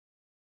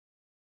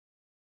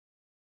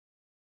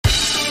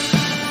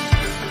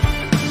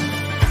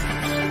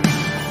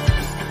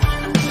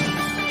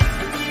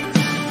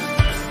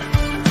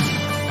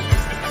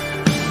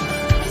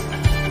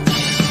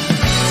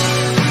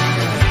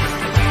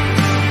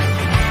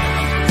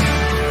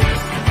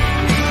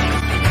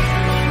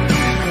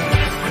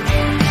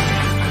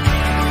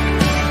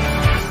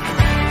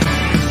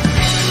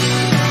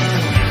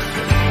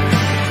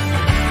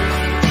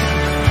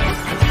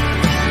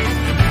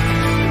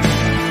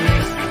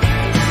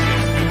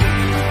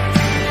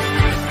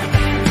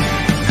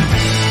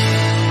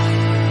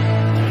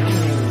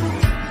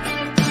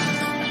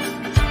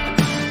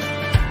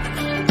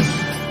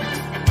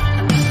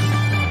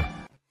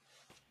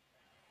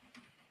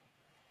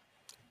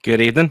Good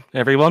evening,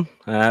 everyone.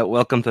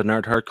 Welcome to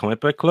Nerd Herd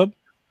Comic Book Club.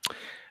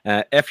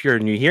 If you're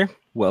new here,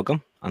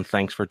 welcome and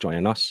thanks for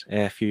joining us.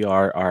 If you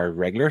are our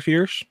regular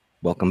viewers,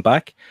 welcome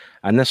back.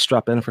 And let's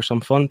strap in for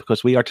some fun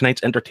because we are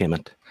tonight's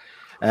entertainment.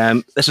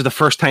 This is the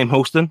first time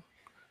hosting,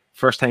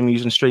 first time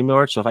using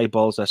StreamYard. So if I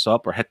balls this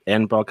up or hit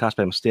end broadcast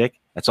by mistake,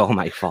 it's all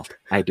my fault.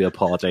 I do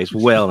apologize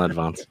well in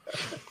advance.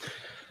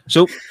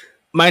 So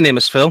my name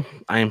is Phil.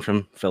 I am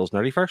from Phil's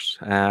Nerdyverse.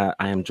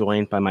 I am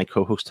joined by my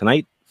co-host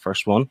tonight.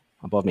 First one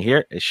above me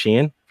here is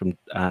Shane from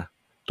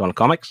Dawn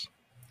Comics.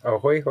 Oh,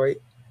 hoi, hoi.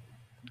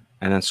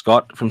 And then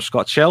Scott from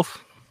Scott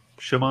Shelf.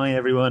 Shumai,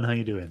 everyone. How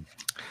you doing?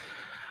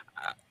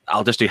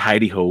 I'll just do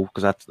Heidi Ho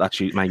because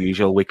that's my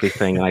usual weekly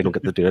thing, and I don't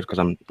get to do it because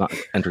I'm not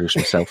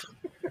introducing myself.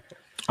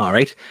 All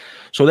right.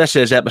 So this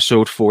is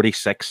episode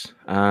 46.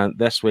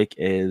 This week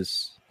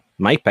is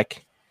my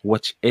pick,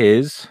 which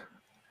is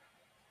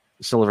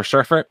Silver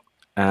Surfer,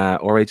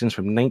 Origins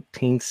from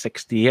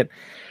 1968,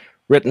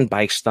 written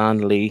by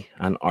Stan Lee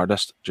and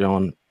artist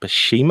John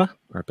Buscema,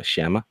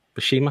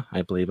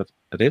 I believe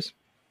it is.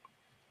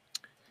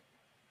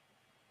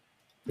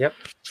 Yep.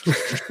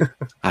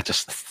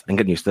 I'm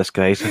getting used to this,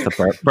 guys.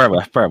 Bear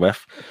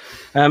with.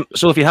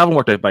 So if you haven't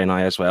worked out by now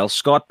as well,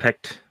 Scott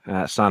picked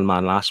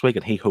Sandman last week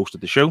and he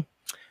hosted the show.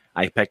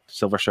 I picked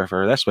Silver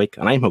Surfer this week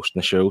and I'm hosting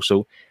the show.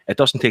 So it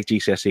doesn't take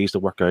GCSEs to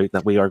work out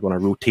that we are going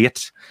to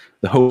rotate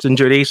the hosting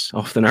duties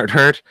of the Nerd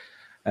Herd.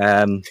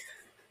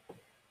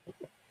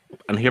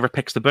 And whoever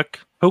picks the book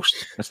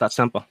host. It's that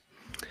simple.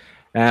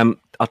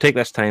 I'll take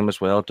this time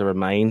as well to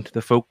remind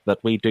the folk that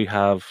we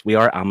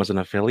are Amazon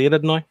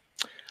affiliated now.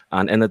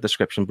 And in the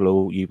description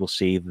below, you will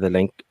see the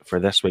link for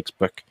this week's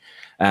book.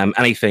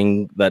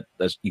 Anything that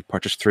as you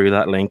purchase through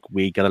that link,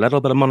 we get a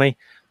little bit of money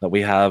that we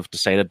have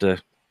decided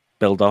to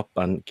build up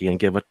and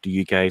give it to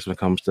you guys when it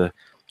comes to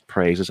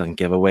prizes and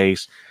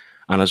giveaways.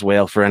 And as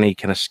well, for any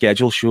kind of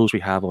scheduled shows we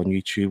have on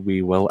YouTube,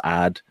 we will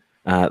add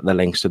the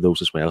links to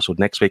those as well. So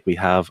next week we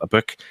have a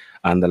book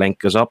and the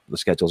link is up, the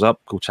schedule's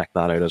up. Go check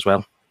that out as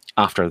well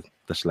after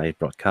this live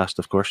broadcast,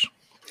 of course.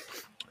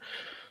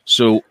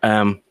 So,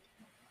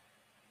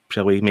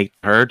 shall we meet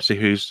Herd, see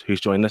who's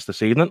joined us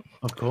this evening?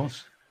 Of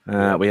course.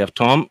 We have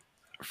Tom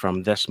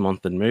from This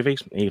Month in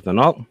Movies, Evening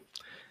All.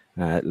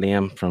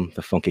 Liam from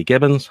The Funky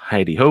Gibbons,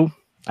 Heidi Ho.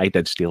 I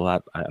did steal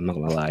that, I'm not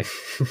going to lie.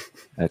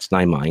 It's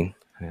now mine.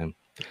 And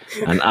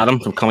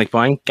Adam from Comic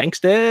Buying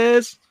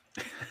Gangsters,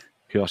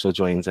 who also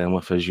joins in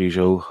with his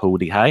usual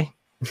Hody Hi.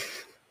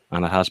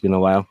 And it has been a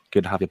while.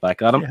 Good to have you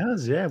back, Adam. It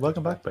has, yeah.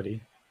 Welcome back,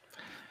 buddy.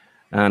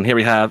 And here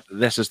we have,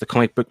 this is the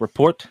Comic Book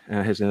Report.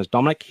 His name is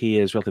Dominic. He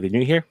is relatively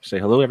new here. Say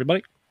hello,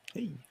 everybody.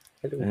 Hey.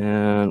 Hello.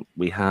 And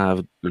we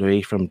have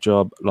Louis from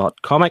Job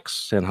Lot Comics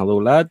saying hello,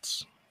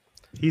 lads.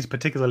 He's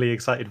particularly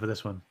excited for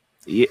this one.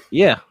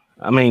 Yeah.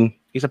 I mean,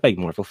 he's a big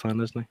Marvel fan,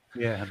 isn't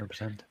he? Yeah,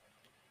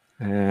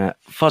 100%.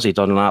 Fuzzy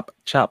Dunlap,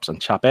 chaps and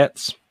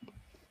chapettes.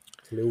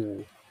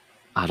 Hello.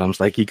 Adam's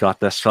like, you got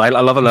this. So I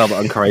love a little bit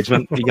of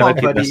encouragement. You got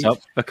to keep this up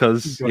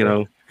because,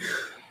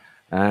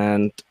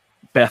 and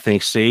Bethany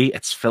C,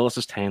 it's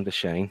Phyllis's time to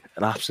shine.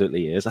 It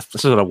absolutely is. This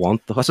is what I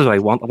want. This is what I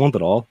want. I want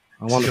it all.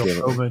 I want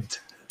it.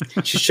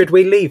 Should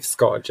we leave,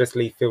 Scott? Just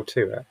leave Phil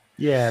to it?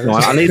 Yeah. No,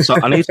 I need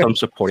some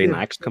supporting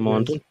acts. Come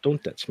on,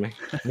 don't ditch me.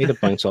 I need to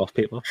bounce off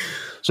people.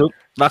 So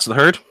that's the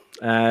Herd.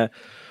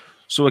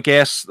 So I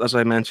guess, as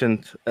I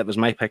mentioned, it was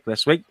my pick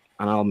this week,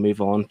 and I'll move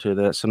on to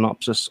the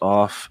synopsis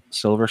of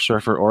Silver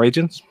Surfer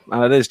Origins.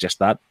 And it is just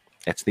that.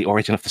 It's the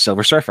origin of the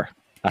Silver Surfer.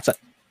 That's it.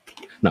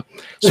 No.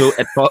 So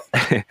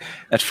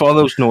it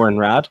follows Norrin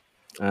Rad.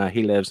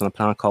 He lives on a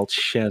planet called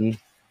Shen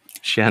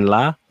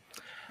La.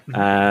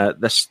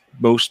 This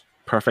most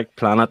perfect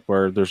planet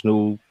where there's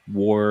no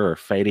war or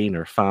fighting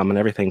or famine.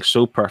 Everything's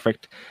so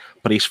perfect,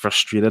 but he's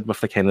frustrated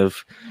with the kind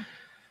of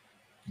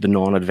the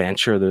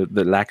non-adventure,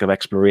 the lack of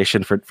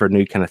exploration for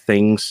new kind of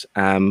things.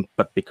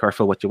 But be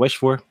careful what you wish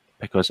for,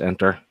 because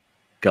enter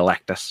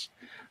Galactus.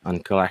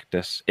 And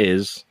Galactus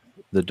is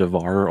the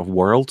devourer of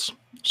worlds.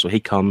 So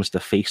he comes to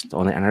feast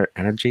on the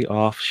energy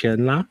of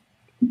Shenla.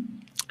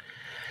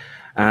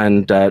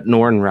 And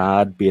Norrin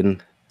Rad,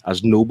 being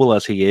as noble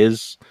as he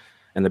is,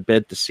 in a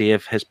bid to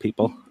save his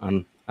people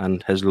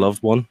and his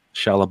loved one,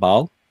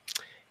 Shalabal,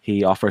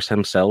 he offers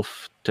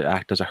himself to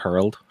act as a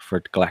herald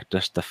for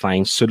Galactus to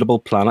find suitable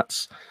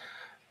planets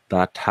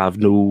that have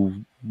no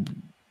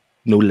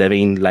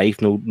living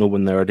life, no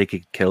one there they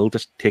could kill,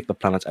 just take the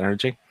planet's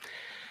energy.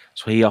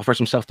 So he offers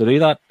himself to do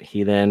that.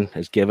 He then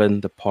is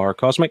given the power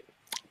cosmic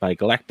by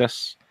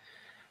Galactus.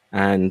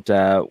 And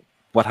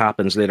what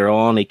happens later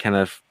on,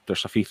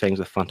 there's a few things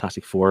that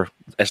Fantastic Four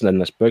isn't in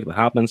this book that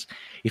happens.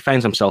 He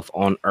finds himself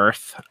on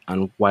Earth,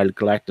 and while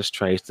Galactus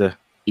tries to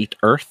eat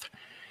Earth,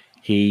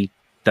 he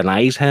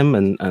denies him,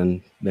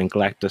 and then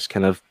Galactus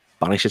kind of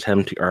banishes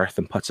him to Earth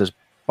and puts his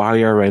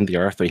barrier around the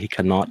Earth where he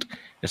cannot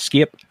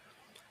escape.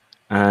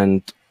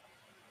 And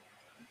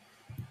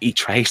he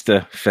tries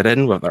to fit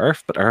in with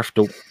Earth, but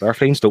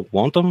Earthlings don't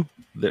want him.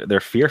 They're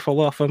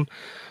fearful of him.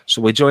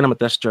 So we join him at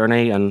this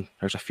journey, and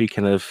there's a few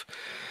kind of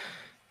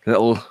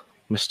little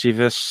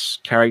mischievous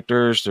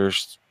characters.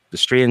 There's the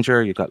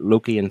Stranger, you've got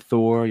Loki and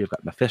Thor, you've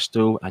got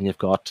Mephisto, and you've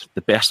got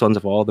the best ones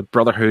of all, the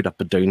Brotherhood up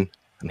Down,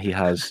 and he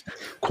has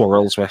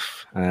quarrels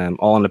with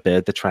all in a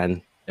bid to try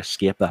and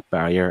escape that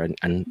barrier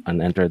and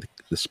enter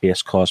the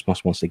space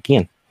cosmos once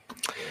again.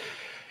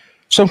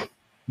 So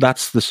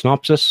that's the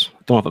synopsis.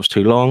 Don't know if it was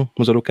too long.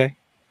 Was it okay?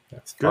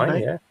 That's Good, fine,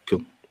 mate. yeah.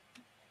 Cool.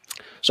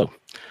 So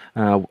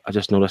I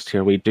just noticed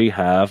here we do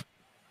have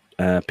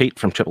Pete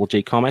from Triple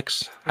G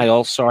Comics. Hi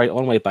all, sorry,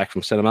 on the way back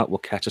from cinema. We'll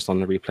catch us on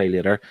the replay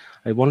later.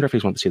 I wonder if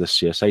he's want to see the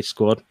Suicide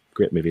Squad.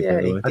 Great movie, Yeah,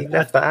 by the way. he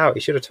left that out. He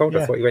should have told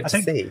us Yeah, what he went I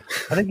to think-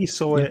 see. I think he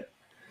saw it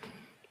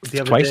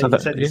the other Twice, day. I He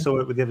thought, said he yeah. saw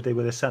it the other day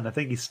with his son. I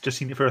think he's just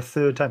seen it for a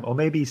third time, or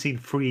maybe he's seen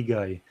Free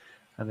Guy,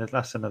 and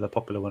that's another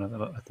popular one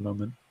at the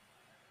moment.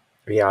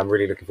 Yeah, I'm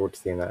really looking forward to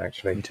seeing that,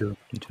 actually. Me too.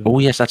 Me too. Oh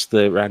yes, that's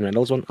the Ryan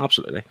Reynolds one.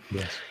 Absolutely.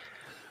 Yes.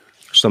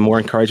 Some more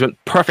encouragement.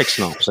 Perfect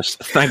synopsis.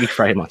 Thank you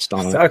very much,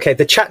 Donald. So, okay,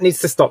 the chat needs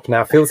to stop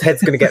now. Phil's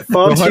head's going to get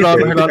far No, too hold on,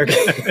 big. hold on.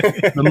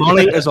 Okay. The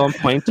money is on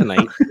point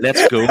tonight.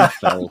 Let's go,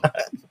 Phil.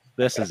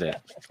 This is it.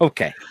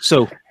 Okay,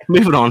 so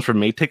moving on from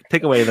me,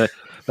 take away the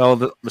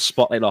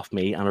spotlight off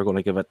me, and we're going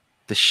to give it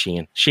to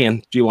Shane.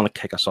 Shane, do you want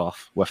to kick us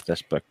off with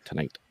this book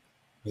tonight?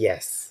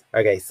 Yes.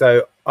 Okay,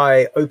 so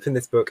I open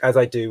this book, as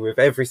I do with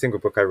every single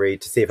book I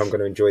read, to see if I'm going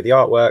to enjoy the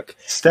artwork.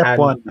 Step And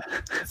one.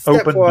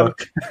 Step Open one,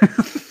 book.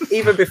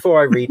 even before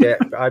I read it,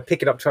 I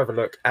pick it up to have a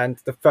look, and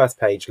the first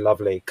page,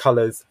 lovely.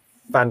 Colours,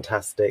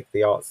 fantastic.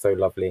 The art's so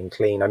lovely and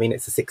clean. I mean,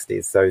 it's the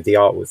 60s, so the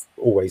art was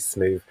always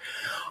smooth.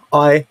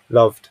 I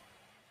loved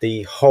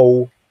the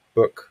whole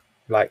book,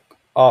 like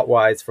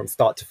art-wise, from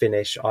start to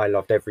finish. I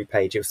loved every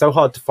page. It was so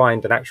hard to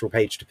find an actual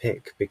page to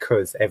pick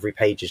because every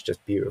page is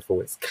just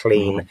beautiful. It's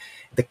clean.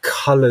 The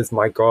colours,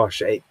 my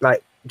gosh, it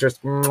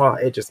just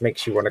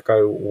makes you want to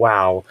go,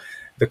 wow.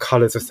 The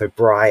colours are so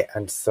bright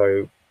and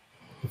so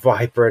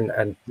vibrant,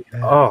 and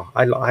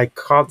I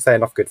can't say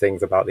enough good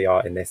things about the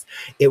art in this.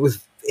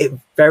 It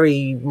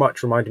very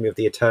much reminded me of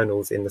the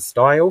Eternals in the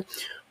style,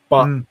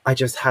 but I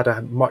just had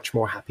a much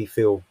more happy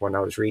feel when I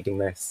was reading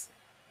this.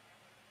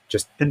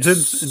 Just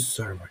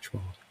so much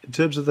more. In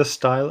terms of the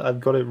style,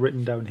 I've got it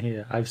written down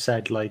here. I've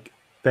said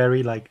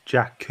very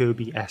Jack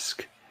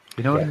Kirby-esque.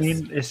 You know what I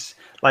mean? It's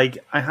like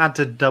I had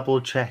to double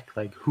check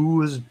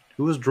who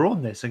was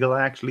drawn this, because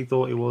I actually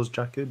thought it was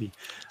Jack Kirby.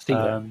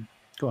 Go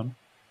on.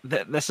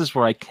 This is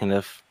where I kind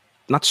of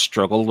not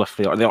struggled with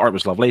the art. The art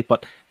was lovely,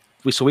 but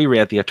we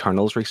read the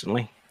Eternals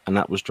recently, and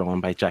that was drawn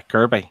by Jack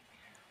Kirby.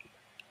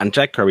 And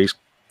Jack Kirby's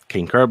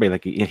King Kirby.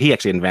 Like he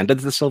actually invented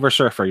the Silver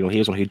Surfer. You know, he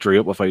was one who drew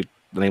it without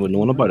anyone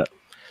knowing about it.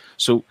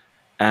 So,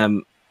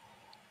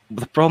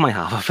 the problem I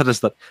have with it is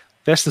that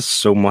this is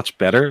so much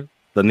better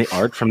than the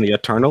art from the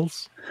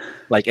Eternals.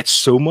 Like it's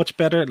so much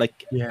better.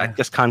 Like I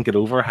just can't get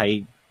over how,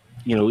 you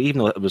know, even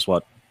though it was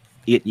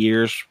 8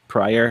 years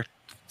prior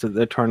to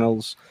the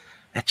Eternals,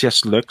 it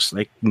just looks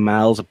like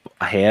miles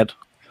ahead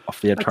of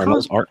the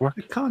Eternals artwork.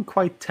 I can't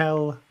quite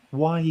tell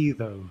why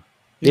though.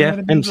 You know what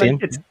I mean? Same.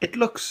 It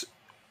looks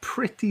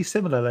pretty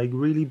similar,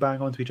 really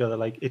bang onto each other.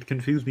 Like it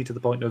confused me to the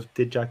point of,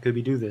 did Jack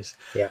Kirby do this?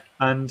 Yeah.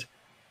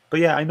 But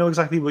yeah, I know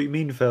exactly what you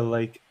mean, Phil.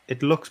 Like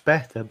it looks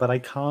better, but I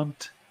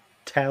can't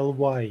tell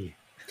why.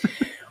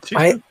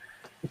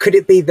 Could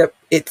it be that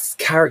it's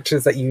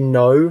characters that you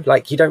know?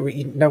 Like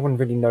no one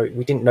really know.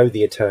 We didn't know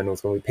the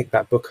Eternals when we picked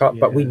that book up,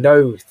 but we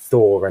know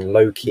Thor and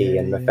Loki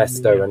and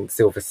Mephisto and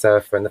Silver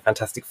Surfer and the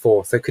Fantastic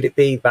Four. So could it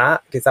be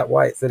that? Is that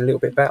why it's a little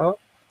bit better?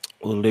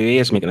 Well, Louis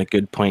is making a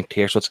good point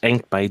here. So it's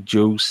inked by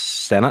Joe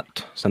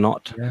Sinnott,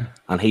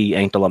 and he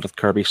inked a lot of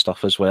Kirby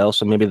stuff as well.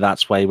 So maybe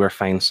that's why we're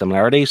finding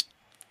similarities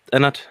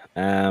in it.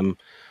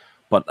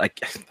 But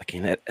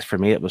again, for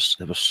me, it was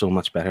so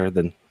much better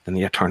than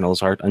the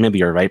Eternals art. And maybe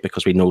you're right,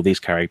 because we know these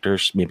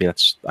characters. Maybe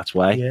that's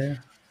why.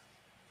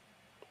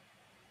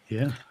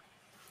 Yeah.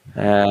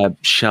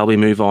 Shall we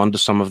move on to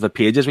some of the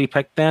pages we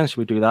picked then? Should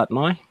we do that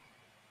now?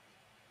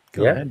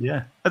 Go ahead,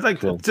 yeah. I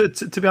think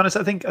to be honest,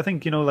 I think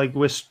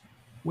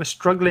we're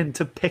struggling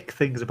to pick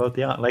things about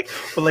the art.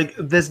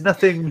 There's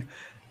nothing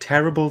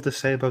terrible to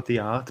say about the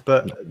art,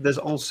 but there's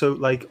also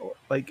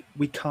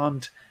we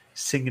can't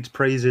sing its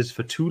praises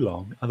for too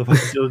long,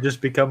 otherwise it'll just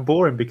become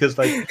boring. Because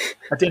at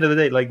the end of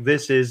the day,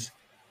 this is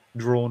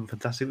drawn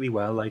fantastically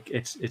well.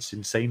 It's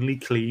insanely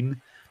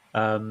clean.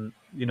 You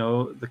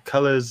know, the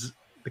colors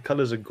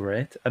are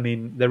great. I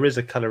mean, there is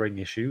a coloring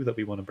issue that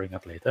we want to bring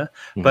up later,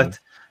 but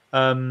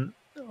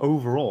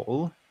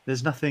overall,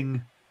 there's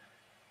nothing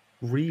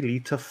really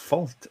to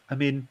fault. I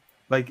mean,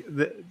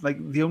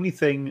 the only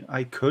thing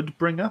I could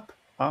bring up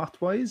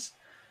art-wise,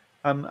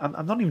 I'm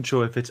not even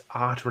sure if it's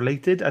art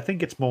related. I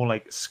think it's more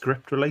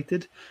script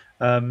related.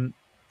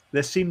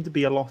 There seemed to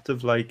be a lot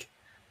of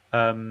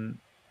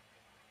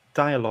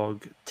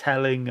dialogue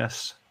telling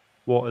us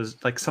what is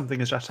something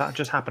has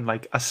just happened,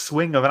 like a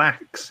swing of an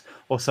axe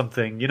or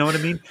something. You know what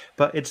I mean?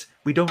 But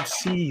we don't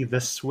see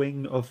the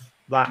swing of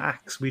that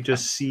axe. We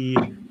just see,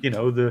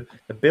 the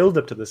build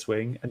up to the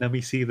swing, and then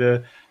we see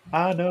the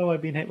no,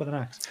 I've been hit with an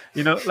axe.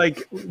 We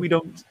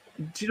don't.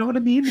 Do you know what I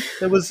mean?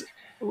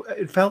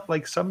 It felt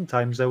like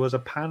sometimes there was a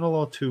panel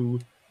or two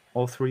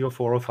or 3 or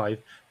 4 or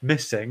 5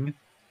 missing,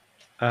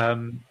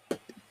 and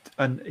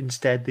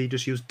instead they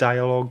just use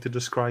dialogue to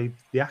describe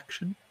the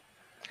action.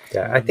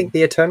 Yeah, I think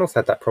the Eternals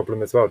had that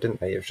problem as well, didn't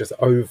they? It was just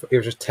It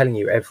was just telling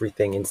you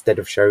everything instead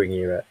of showing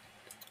you it.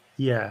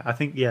 Yeah, I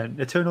think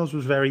Eternals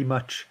was very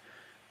much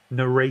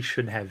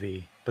narration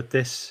heavy, but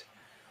this,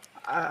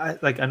 I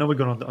know we're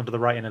going onto the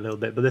writing a little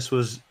bit, but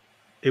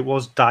it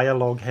was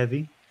dialogue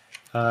heavy.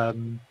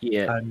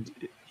 Yeah. And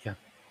yeah,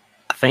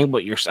 I think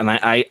what you're and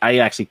I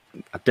actually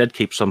I did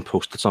keep some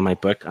post-its on my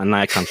book, and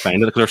now I can't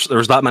find it because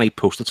there's that many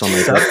post-its on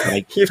my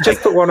book. You've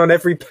just put one on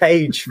every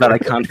page that I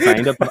can't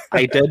find it. But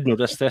I did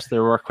notice this.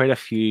 There were quite a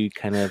few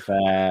kind of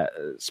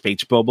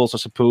speech bubbles, I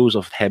suppose,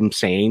 of him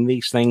saying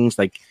these things,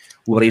 like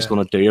what he's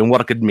going to do and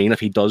what it could mean if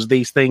he does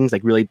these things,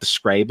 like really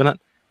describing it.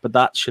 But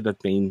that should have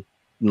been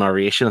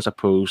narration as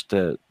opposed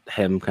to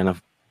him kind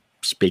of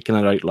speaking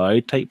it out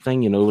loud type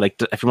thing, you know,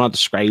 like if you want to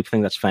describe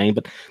things, that's fine,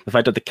 but the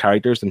fact that the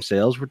characters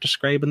themselves were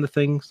describing the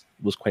things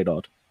was quite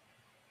odd.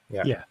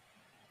 Yeah,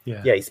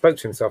 he spoke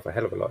to himself a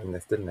hell of a lot in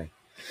this, didn't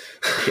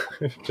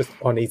he? Just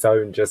on his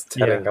own, just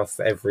telling us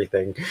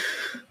everything.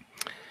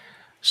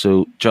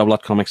 So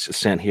Joblot Comics is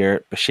sent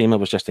here. Bashima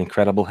was just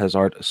incredible. His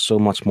art is so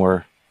much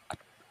more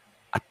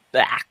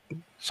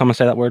someone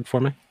say that word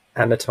for me.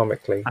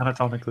 Anatomically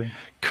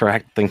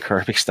correct than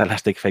Kirby's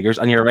stylistic figures.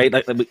 And you're right,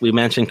 like we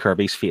mentioned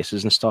Kirby's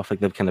faces and stuff, like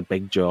the kind of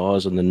big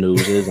jaws and the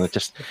noses, and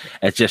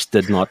it just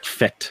did not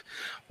fit.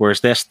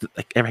 Whereas this,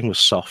 like everything was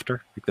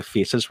softer, like the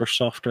faces were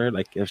softer,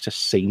 like it was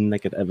just seemed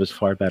like it was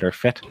far better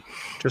fit.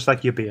 Just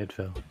like your beard,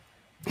 Phil.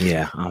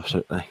 Yeah,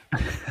 absolutely.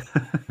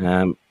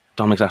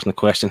 Dominic's asking the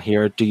question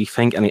here: do you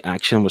think any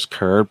action was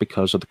curbed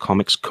because of the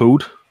comics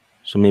code?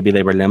 So maybe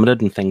they were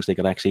limited in things they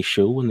could actually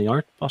show in the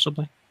art,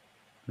 possibly.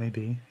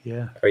 Maybe,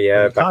 yeah. Oh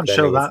yeah, you can't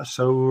show that,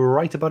 so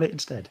write about it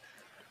instead.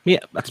 Yeah,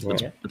 that's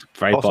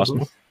very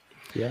possible.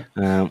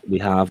 Yeah. We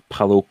have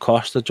Paulo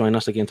Costa join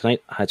us again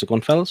tonight. How's it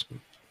going, fellas?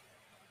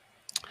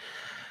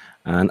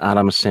 And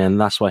Adam is saying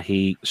that's why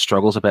he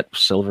struggles a bit with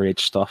Silver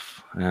Age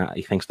stuff.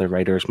 He thinks the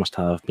writers must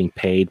have been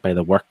paid by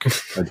the work,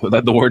 or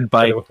the word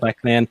by back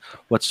then,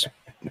 which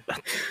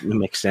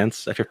makes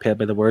sense. If you're paid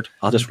by the word,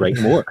 I'll just write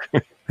more.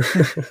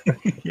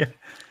 Yeah.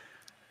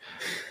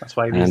 That's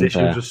why these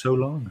issues are so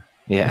long.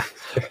 Yeah,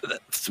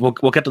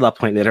 we'll get to that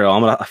point later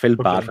on. I feel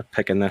bad for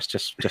picking this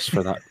just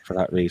for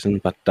that reason.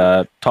 But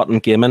Tottenham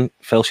Gaming,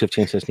 Phil should have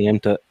changed his name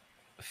to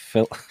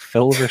Phil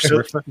the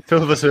Surfer.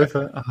 Phil the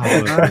Surfer.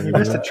 Oh, you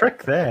missed a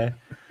trick there.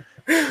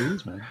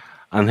 Jeez, man.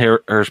 And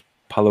here's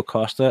Paulo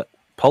Costa.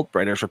 Pulp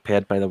writers are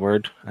paid by the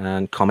word,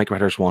 and comic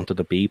writers wanted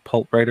to be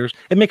pulp writers.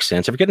 It makes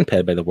sense if you're getting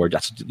paid by the word.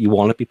 You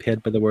want to be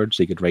paid by the word,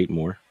 so you could write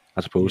more,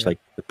 as opposed like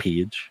the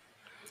page.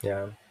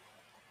 Yeah.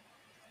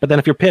 But then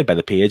if you're paid by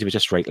the page, you would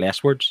just write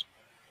less words.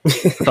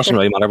 It doesn't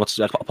really matter what's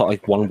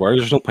like one word.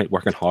 There's no point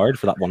working hard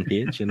for that one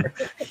page, you know.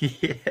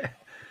 Yeah.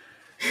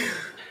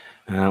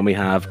 We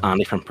have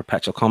Andy from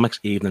Perpetual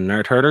Comics, Evening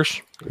Nerd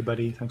Herders. Hey,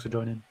 buddy, thanks for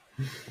joining.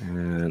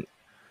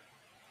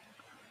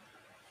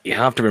 You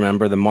have to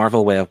remember the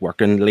Marvel way of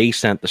working. Lee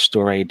sent the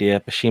story idea,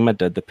 Bashima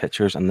did the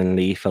pictures, and then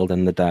Lee filled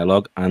in the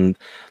dialogue. And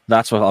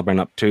that's what I'll bring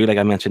up too. Like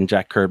I mentioned,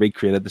 Jack Kirby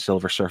created the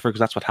Silver Surfer because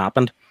that's what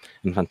happened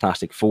in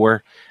Fantastic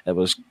Four. It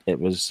was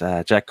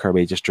Jack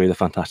Kirby just drew the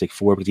Fantastic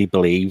Four because he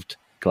believed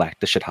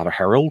Galactus should have a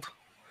herald,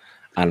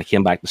 and it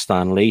came back to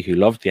Stan Lee, who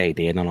loved the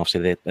idea, and then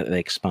obviously they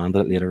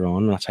expanded it later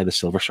on, and that's how the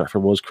Silver Surfer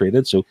was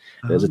created. So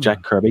it was a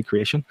Jack Kirby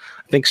creation.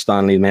 I think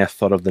Stan Lee may have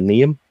thought of the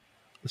name,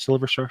 the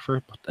Silver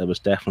Surfer, but it was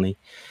definitely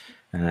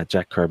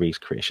Jack Kirby's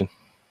creation.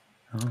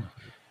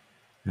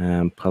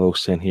 Paulo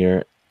saying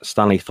here,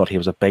 Stanley thought he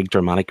was a big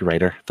dramatic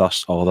writer,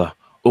 thus all the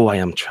I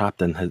am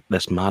trapped in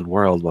this mad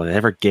world, will I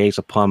ever gaze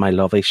upon my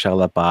lovely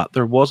Shalabat?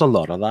 There was a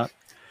lot of that.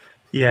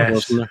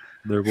 Yes.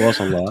 There was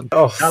a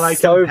lot. Shall I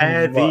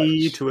compare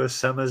thee to a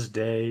summer's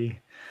day?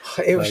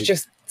 It was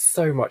just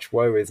so much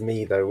woe is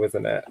me, though,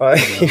 wasn't it?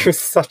 He was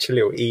such a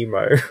little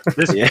emo.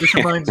 This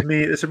reminds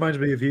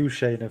me of you,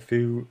 Shane, a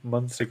few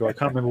months ago. I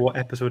can't remember what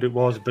episode it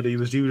was, but it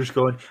was you just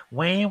going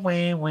wah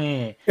wah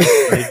wah.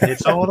 Like,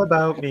 it's all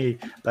about me.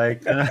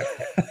 Like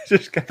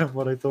just kind of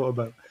what I thought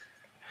about.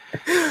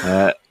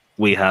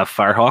 We have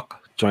Firehawk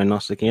joining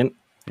us again.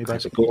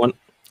 How's it going?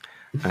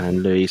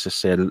 And Louise has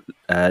said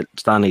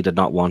Stanley did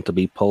not want to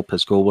be pulp.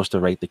 His goal was to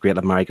write the great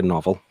American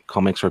novel.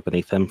 Comics were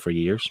beneath him for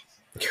years.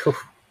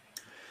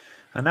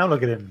 And now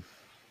look at him.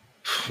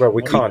 Well,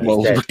 we can't.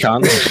 Well, we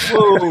can't.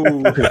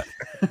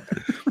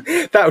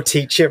 That'll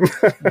teach him.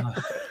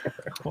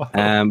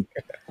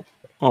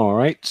 All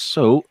right,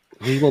 so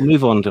we will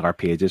move on to our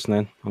pages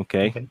then.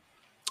 Okay.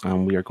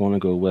 And we are going to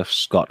go with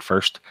Scott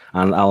first.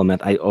 And I'll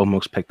admit, I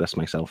almost picked this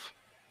myself.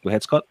 Go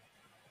ahead, Scott.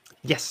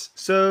 Yes.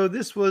 So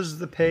this was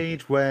the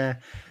page where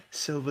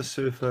Silver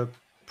Surfer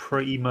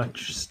pretty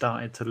much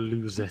started to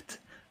lose it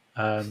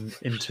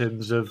in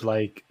terms of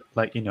like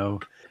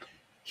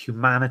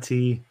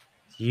humanity.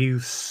 You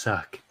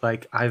suck.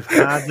 Like I've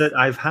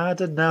had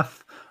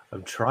enough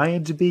of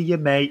trying to be your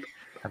mate.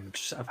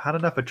 I've had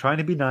enough of trying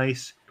to be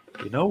nice.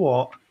 You know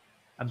what?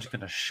 I'm just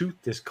gonna shoot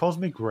this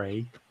cosmic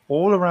ray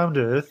all around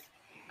Earth,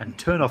 and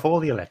turn off all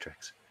the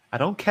electrics. I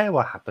don't care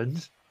what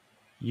happens.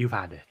 You've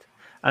had it.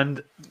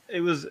 And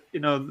it was,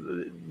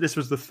 this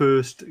was the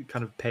first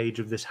kind of page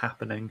of this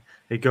happening.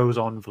 It goes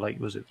on for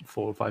was it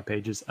 4 or 5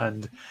 pages?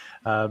 And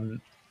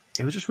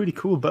it was just really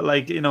cool. But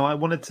I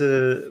wanted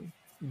to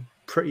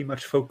pretty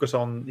much focus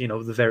on,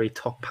 the very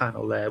top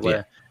panel there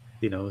where,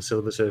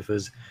 Silver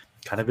Surfer's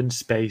kind of in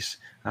space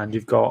and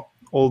you've got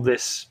all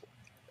this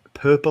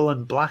purple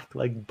and black,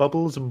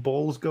 bubbles and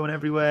balls going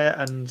everywhere.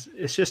 And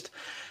it's just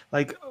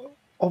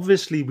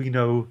obviously we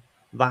know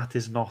that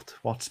is not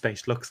what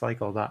space looks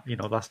like, or that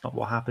that's not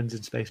what happens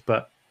in space,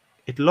 but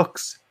it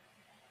looks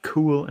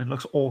cool and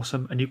looks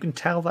awesome, and you can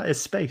tell that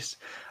is space,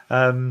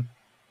 and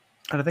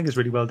I think it's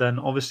really well done.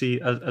 Obviously,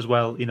 as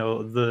well,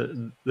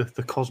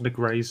 the cosmic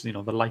rays, the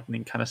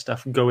lightning kind of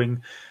stuff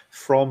going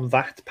from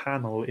that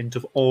panel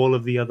into all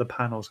of the other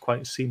panels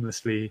quite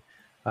seamlessly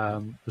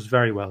was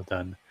very well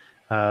done.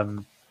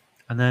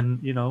 And then,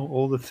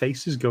 all the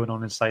faces going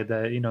on inside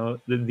there,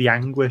 the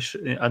anguish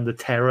and the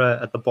terror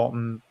at the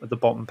bottom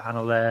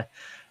panel there.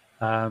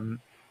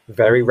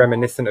 Very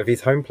reminiscent of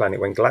his home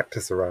planet when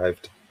Galactus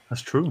arrived.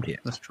 That's true. Yeah.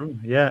 That's true.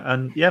 Yeah.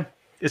 And yeah,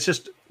 it's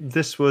just,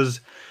 this was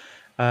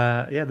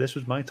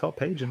my top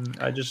page. And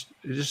it was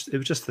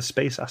just the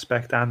space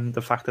aspect and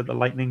the fact that the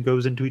lightning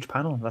goes into each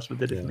panel. That's what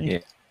did it for me. Yeah.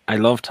 I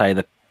loved how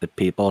the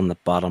people in the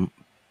bottom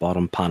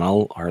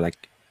panel are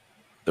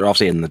they're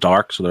obviously in the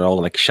dark, so they're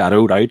all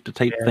shadowed out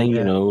type thing,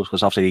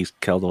 because obviously he's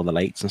killed all the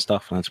lights and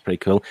stuff, and that's pretty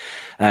cool.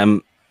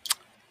 I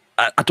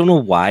don't know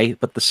why,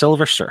 but the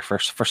Silver Surfer,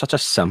 for such a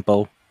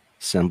simple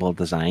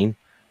design,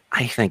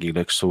 I think he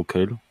looks so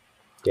cool.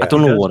 Yeah, I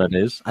don't know what it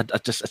is.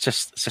 It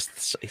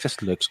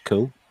just looks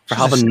cool for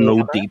having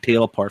no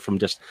detail apart from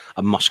just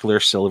a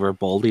muscular silver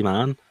baldy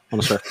man on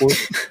a surfboard.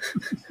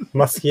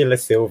 Muscular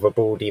silver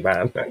baldy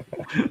man.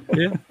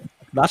 Yeah,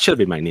 that should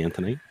be my name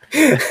tonight.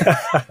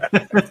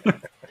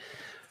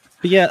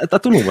 But yeah, I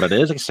don't know what it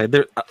is. Like I said,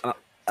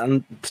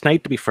 and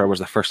tonight, to be fair, was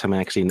the first time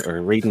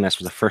reading this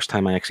was the first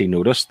time I actually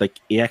noticed.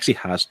 He actually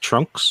has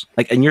trunks.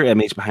 In your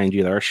image behind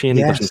you there, Shane,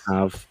 yes. He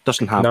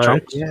doesn't have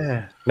trunks.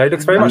 Yeah, no, it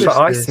looks very much like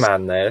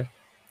Iceman there.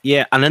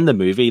 Yeah, and in the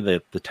movie,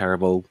 the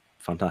terrible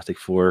Fantastic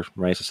Four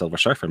Rise of Silver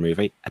Surfer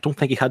movie, I don't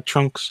think he had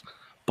trunks.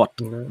 But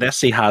this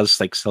he has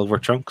silver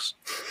trunks.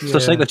 So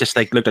it's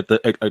looked at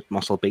the out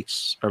Muscle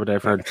Beach or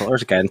whatever. And thought,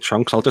 there's a guy in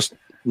trunks. I'll just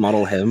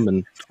model him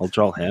and I'll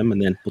draw him,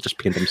 and then we'll just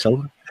paint him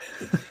silver.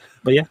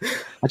 But yeah,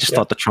 I just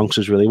thought the trunks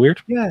was really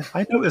weird. Yeah,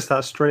 I noticed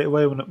that straight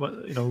away when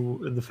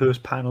in the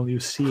first panel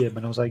you see him,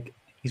 and I was like,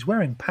 he's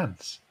wearing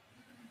pants.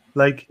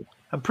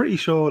 I'm pretty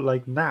sure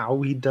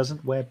now he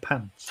doesn't wear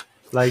pants.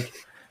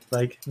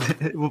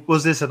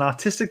 Was this an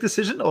artistic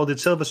decision, or did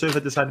Silver Surfer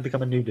decide to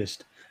become a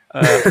nudist?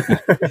 But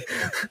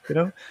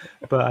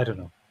I don't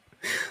know.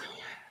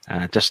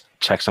 Just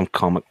check some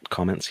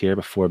comments here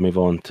before we move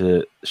on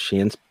to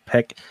Shane's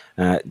pick.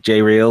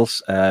 J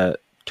Rails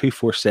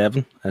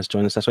 247 has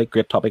joined us this week.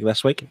 Great topic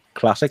this week.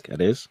 Classic,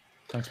 it is.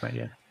 Thanks, mate.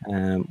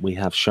 Yeah. We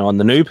have Sean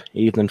the Noob.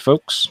 Evening,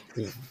 folks.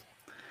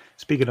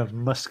 Speaking of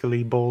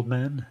muscly bald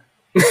men.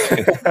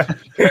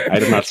 I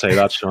did not say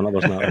that, Sean. That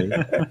was not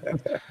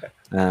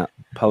me.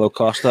 Paulo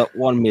Costa.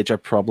 One major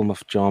problem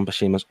with John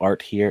Buscema's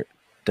art here.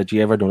 Did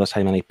you ever notice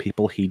how many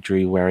people he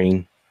drew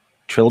wearing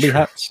trilby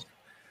hats?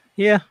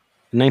 Yeah,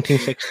 in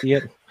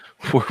 1968,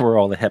 where were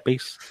all the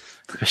hippies?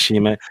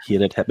 Buscema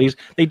hated hippies.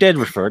 They did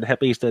refer to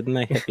hippies, didn't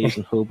they? Hippies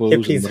and hobos.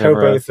 Hippies,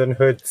 hobos, and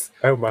hoods.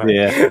 Oh my.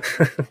 Yeah.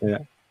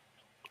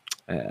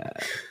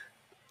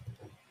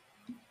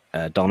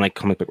 Dominic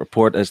Comic Book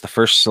Report is the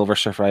first Silver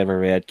Surfer I ever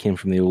read came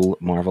from the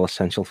old Marvel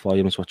Essential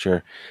volumes, which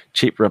are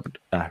cheap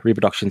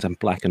reproductions in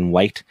black and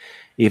white.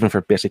 Even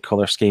for basic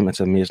color scheme, it's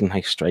amazing how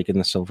striking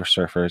the Silver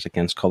Surfer is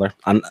against color.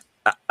 And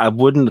I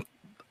wouldn't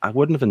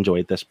have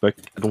enjoyed this book,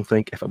 I don't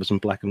think, if it was in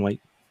black and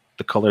white.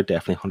 The color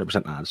definitely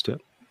 100% adds to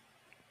it.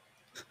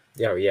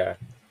 Oh yeah,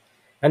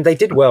 and they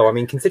did well. I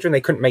mean, considering they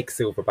couldn't make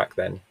silver back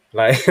then,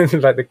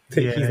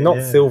 he's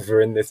not silver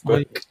in this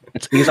book.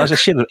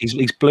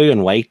 He's blue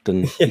and white,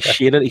 and he's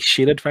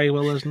shaded very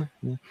well, isn't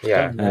he?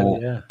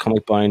 Yeah.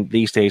 Comic bound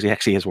these days, he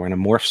actually is wearing a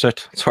morph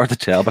suit. It's hard to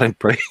tell, but I'm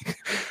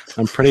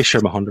pretty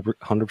sure I'm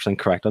 100%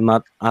 correct on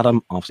that.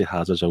 Adam obviously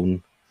has his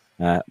own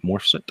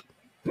morph suit.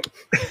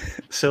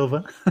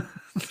 Silver.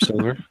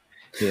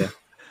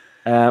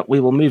 Yeah. We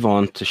will move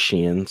on to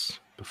Shane's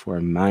before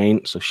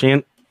mine. So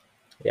Shane.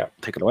 Yeah,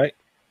 take it away.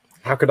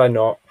 How could I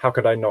not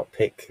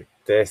pick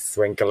this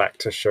when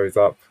Galactus shows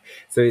up?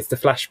 So it's the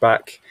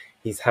flashback.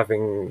 He's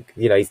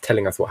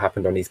telling us what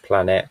happened on his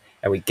planet,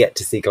 and we get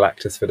to see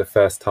Galactus for the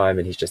first time,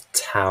 and he's just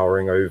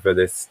towering over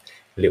this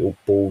little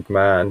bald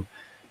man.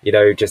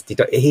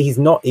 He's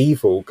not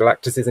evil.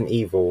 Galactus isn't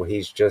evil.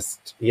 He's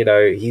just,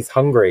 he's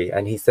hungry,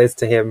 and he says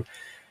to him,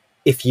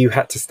 "If you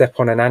had to step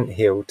on an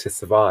anthill to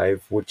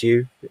survive, would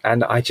you?"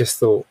 And I just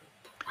thought,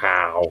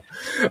 wow.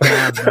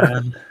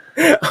 Man.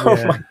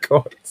 Oh my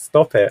god,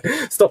 stop it.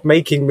 Stop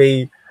making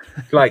me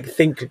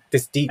think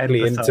this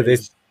deeply into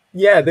this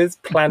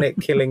planet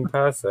killing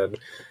person.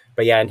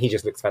 But yeah, and he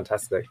just looks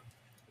fantastic.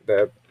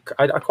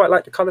 I quite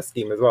like the color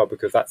scheme as well,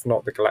 because that's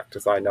not the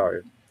Galactus I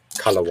know,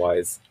 color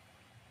wise.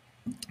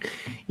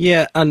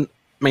 Yeah, and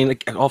I mean,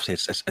 like,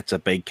 obviously, it's a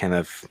big kind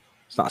of.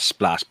 It's not a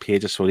splash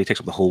page, so he takes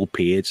up the whole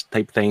page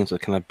type thing. So,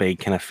 kind of big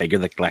kind of figure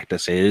that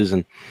Galactus is,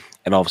 and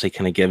it obviously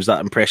kind of gives that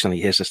impression that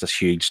he is just this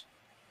huge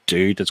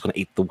dude that's going to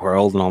eat the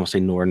world. And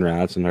obviously, Northern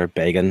Rads and they're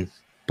begging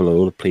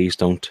below, please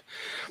don't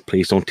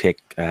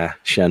take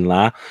Shin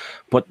La.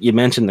 But you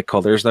mentioned the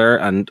colors there,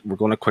 and we're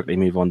going to quickly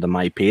move on to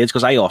my page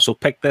because I also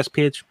picked this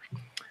page.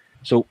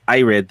 So I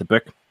read the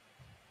book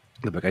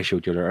I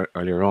showed you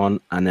earlier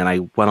on, and then I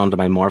went onto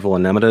my Marvel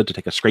Unlimited to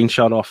take a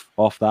screenshot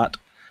off that,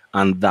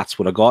 and that's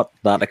what I got,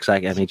 that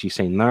exact image you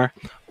seen there.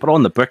 But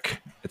on the book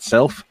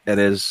itself, it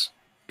is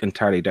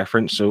entirely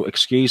different. So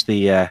excuse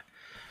the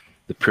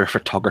pure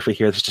photography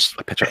here. This is just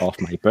a picture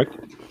off my book,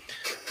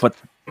 but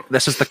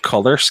this is the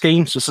color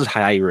scheme. So this is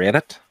how I read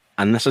it,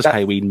 and this is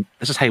how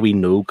we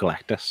know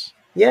Galactus.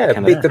 Yeah,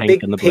 the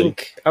big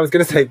pink. I was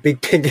going to say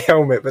big pink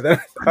helmet, but then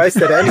I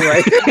said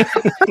anyway.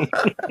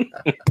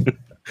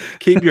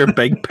 Keep your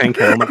big pink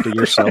helmet to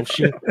yourself,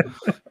 Shane.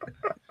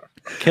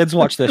 Kids,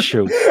 watch this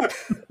show.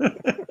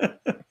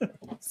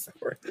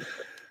 Sorry.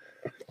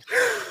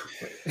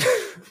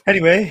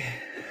 Anyway,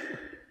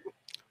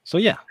 so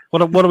yeah,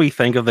 what do we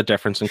think of the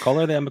difference in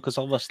color then? Because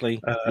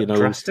obviously,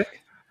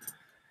 drastic.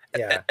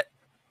 Yeah,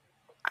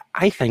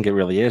 I think it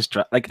really is.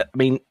 Like, I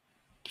mean,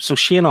 so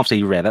Shane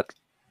obviously read it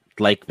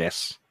like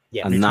this,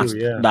 and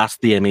that's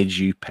the image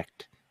you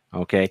picked.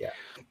 Okay,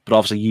 but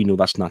obviously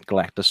that's not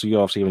Galactus, so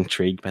you're obviously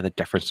intrigued by the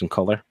difference in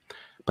color.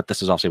 But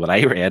this is obviously what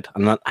I read,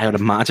 and I would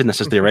imagine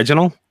this is the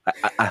original.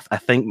 I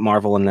think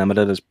Marvel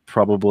Unlimited has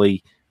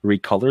probably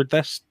recolored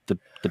this to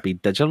be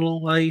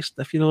digitalized,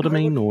 if you know what I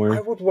mean. Or I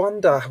would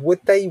wonder,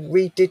 would they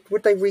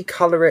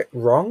recolor it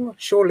wrong?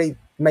 Surely,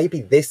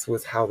 maybe this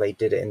was how they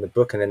did it in the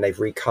book, and then they've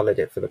recolored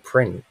it for the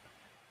print.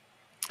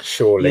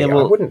 Surely, I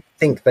wouldn't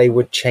think they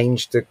would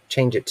change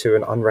it to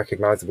an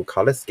unrecognizable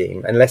color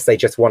scheme unless they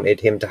just wanted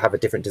him to have a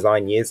different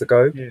design years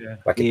ago.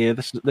 Yeah,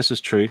 this is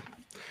true.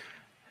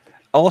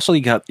 Also,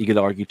 you could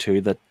argue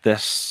too that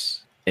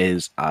this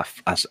is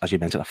as you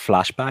mentioned, a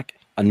flashback,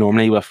 and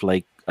normally with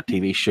like a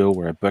TV show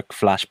or a book,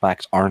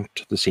 flashbacks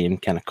aren't the same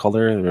kind of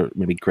color, or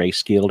maybe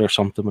grayscaled or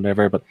something,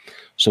 whatever. But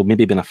so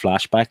maybe being a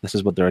flashback, this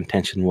is what their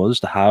intention was,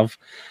 to have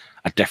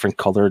a different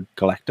colored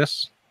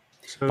Galactus.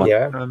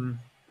 So,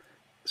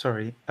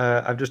 sorry,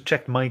 I've just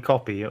checked my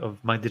copy of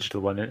my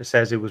digital one, and it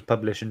says it was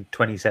published in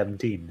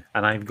 2017,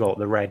 and I've got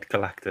the red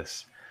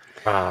Galactus.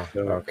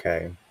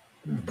 Okay.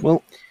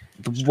 Well,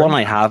 the one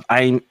I have,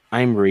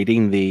 I'm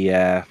reading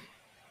the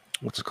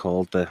what's it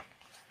called?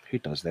 Who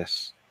does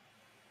this?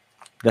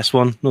 This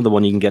one, no, the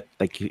one you can get,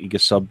 like you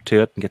get sub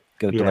to it and get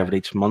it delivered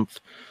each month.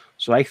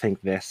 So I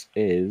think this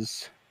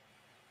is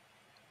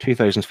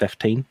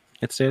 2015.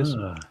 It says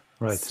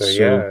right.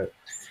 So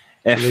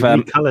if they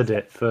recolored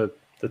it for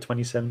the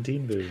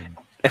 2017 version.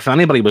 If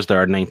anybody was there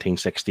in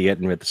 1968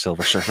 and read the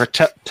Silver Surfer,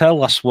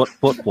 tell us what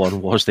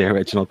one was the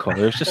original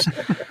color.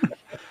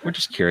 We're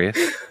just curious.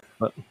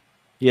 But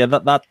yeah,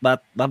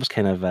 that was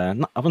kind of I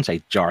wouldn't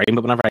say jarring,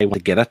 but whenever I want to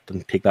get it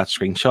and take that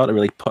screenshot, it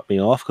really put me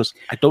off because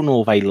I don't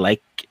know if I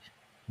like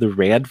the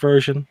red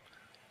version.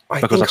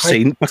 Because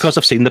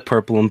I've seen the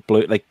purple and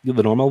blue, like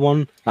the normal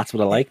one. That's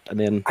what I liked, and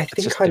then I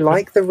think I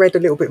like the red a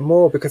little bit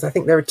more because I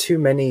think there are too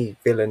many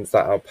villains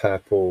that are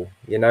purple.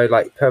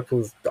 Like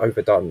purple's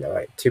overdone.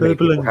 Like too many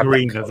people and have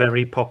green are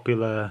very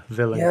popular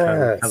villain.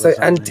 Yeah, colors,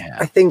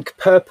 I think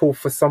purple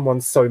for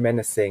someone so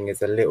menacing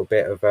is a little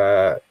bit of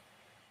a.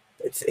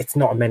 It's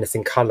not a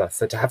menacing color,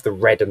 so to have the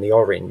red and the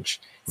orange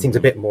seems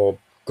a bit more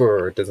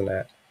grr, doesn't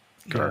it?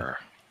 Grr.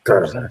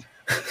 Grr.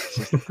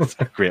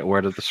 A great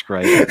word to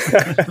describe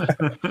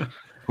it.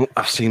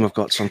 I've seen we've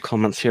got some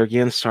comments here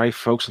again. Sorry,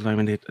 folks, allow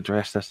me to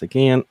address this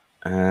again.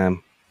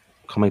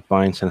 Comic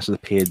Bounce, and this is the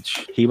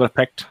page he would have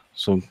picked.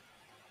 So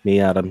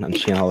me, Adam, and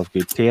Shane all have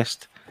good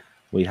taste.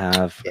 We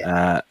have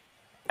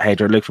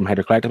Luke from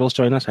Hydro Collectibles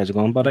join us. How's it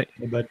going, buddy?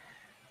 Hey, bud.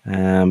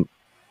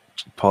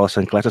 Paul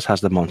St. Galactus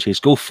has the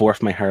munchies. Go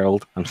forth, my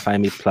herald, and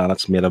find me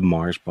planets made of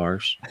Mars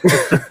bars.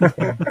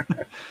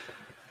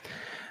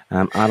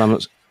 Adam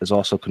is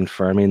also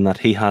confirming that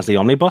he has the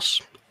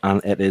omnibus,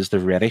 and it is the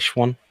reddish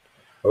one.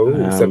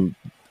 Oh,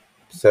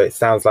 so it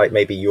sounds like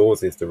maybe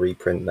yours is the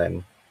reprint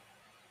then.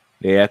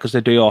 Yeah, because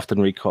they do often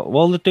recolor.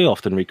 Well, they do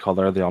often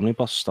recolor the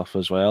omnibus stuff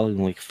as well.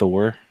 Like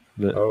Thor,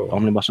 the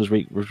omnibus was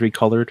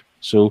recolored.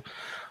 So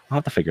I'll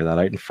have to figure that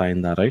out and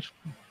find that out.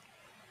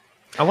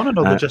 I want to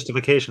know the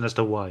justification as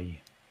to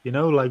why.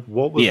 Like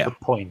what was the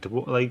point?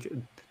 Like,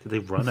 did they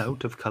run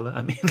out of color?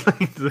 I mean,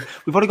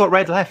 we've only got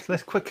red left.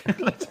 Let's quick.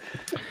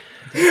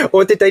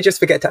 Or did they just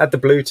forget to add the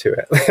blue to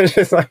it?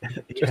 Just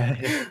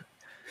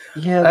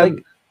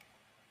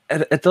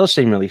it does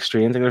seem really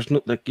strange. Like, there's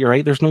no, you're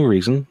right. There's no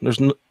reason.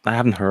 I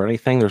haven't heard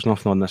anything. There's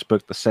nothing on this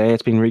book to say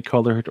it's been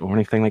recolored or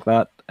anything like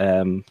that.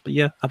 But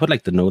yeah, I would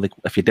like to know, like,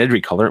 if you did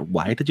recolor it,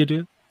 why did you do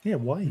it? Yeah,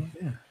 why?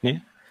 Yeah,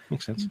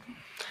 makes sense.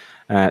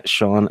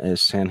 Sean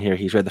is saying here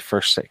he's read the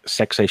first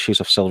six issues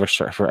of Silver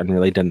Surfer and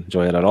really didn't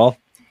enjoy it at all.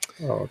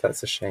 Oh,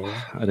 that's a shame.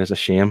 It is a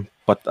shame.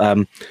 But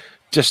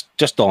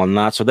just on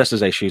that, so this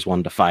is issues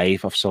 1 to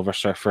 5 of Silver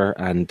Surfer,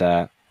 and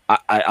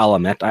I'll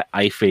admit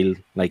I feel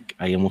like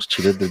I almost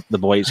cheated the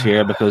boys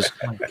here because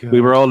we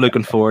were all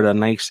looking forward to a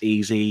nice,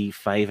 easy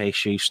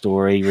 5-issue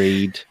story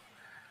read,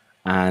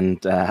 and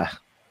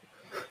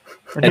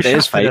it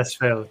is 5.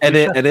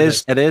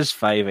 It is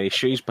 5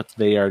 issues, but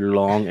they are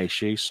long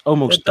issues,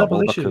 almost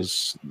double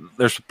because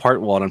there's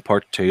part 1 and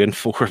part 2 and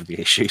 4 of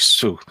the issues.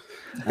 So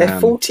they're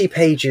 40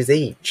 pages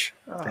each.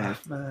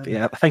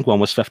 Yeah, I think one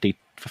was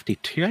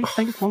 52. I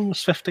think one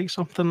was 50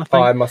 something. I think.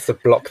 Oh, I must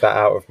have blocked that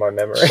out of my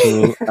memory.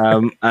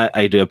 So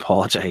I do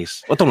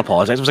apologise. Well, don't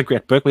apologise. It was a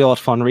great book. We all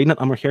had fun reading it,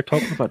 and we're here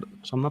talking about it.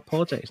 So I'm not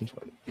apologising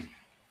for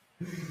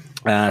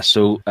it.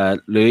 So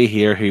Louis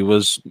here, who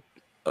was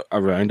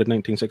around in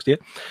 1968,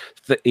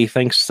 he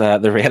thinks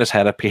the Red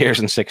Head appears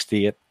in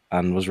 68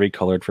 and was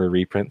recoloured for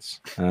reprints.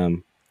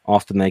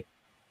 Often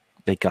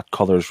they got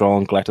colours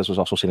wrong. Galactus was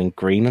also seen in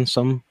green in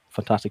some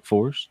Fantastic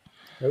Fours.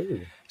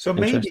 Ooh. So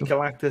maybe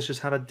Galactus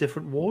just had a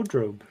different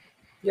wardrobe.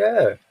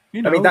 Yeah.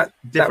 You know, I mean, that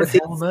was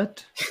his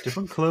helmet,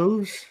 different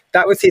clothes.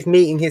 That was his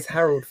meeting his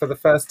Harold for the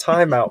first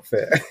time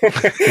outfit.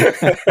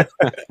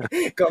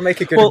 Got to make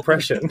a good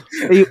impression.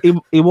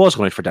 He was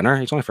going out for dinner.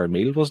 He was going out for a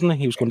meal, wasn't he?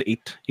 He was going to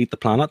eat the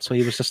planet, so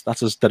that's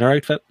his dinner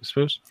outfit, I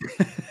suppose.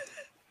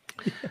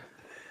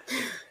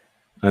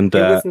 And it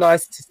was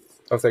nice to...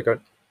 Oh, sorry, go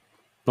on.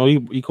 No,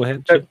 you go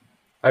ahead.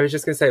 I was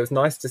just going to say it was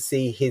nice to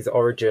see his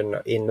origin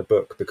in the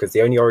book, because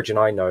the only origin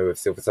I know of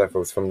Silver Surfer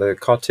was from the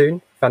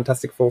cartoon,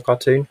 Fantastic Four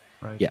cartoon.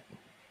 Right. Yeah.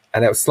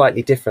 And it was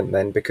slightly different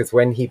then, because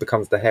when he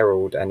becomes the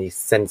Herald and he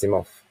sends him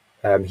off,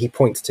 he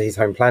points to his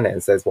home planet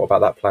and says, "What about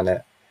that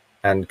planet?"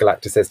 And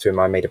Galactus says to him,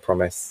 "I made a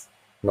promise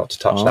not to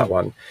touch that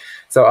one."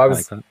 So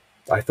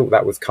I thought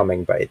that was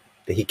coming, but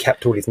he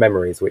kept all his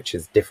memories, which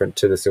is different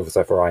to the Silver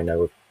Surfer I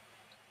know of.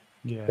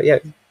 Yeah. But yeah,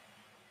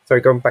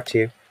 sorry, going back to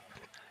you.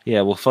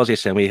 Yeah, well, Fuzzy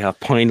saying we have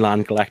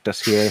Poindland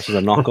Galactus here. This is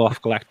a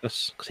knockoff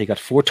Galactus because he got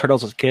 4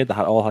 turtles as a kid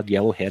that all had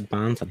yellow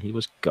headbands, and he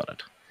was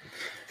gutted.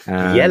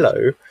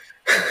 Yellow?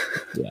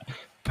 Yeah.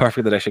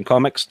 Perfect Edition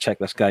Comics. Check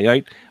this guy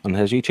out on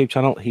his YouTube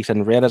channel. He's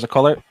in red as a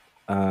colour.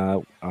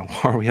 Are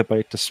we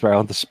about to swear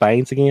on the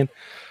spines again?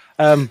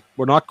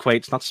 We're not quite.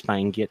 It's not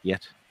Spinegate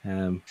yet.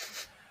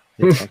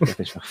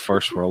 It's a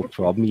first world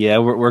problem. Yeah,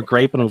 we're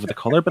griping over the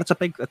colour, but it's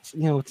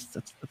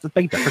a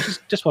big difference.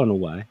 Just want to know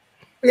why.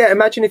 Yeah,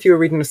 imagine if you were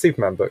reading a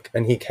Superman book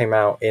and he came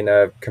out in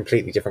a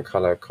completely different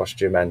colour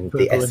costume and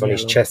the S on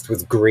his chest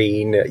was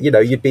green. You know,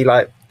 you'd be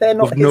like, they're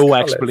not with his no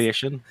colours.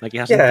 explanation. Like he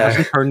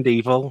hasn't turned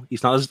evil.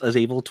 He's not his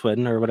evil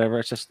twin or whatever.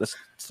 It's just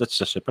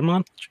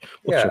Superman.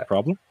 What's your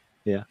problem?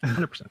 Yeah,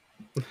 100%.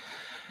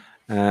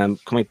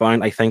 Comic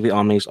bound, I think the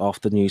Omnis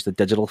often use the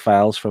digital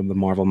files from the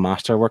Marvel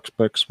Masterworks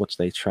books, which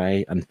they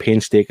try and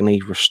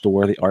painstakingly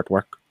restore the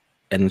artwork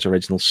in its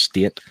original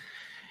state.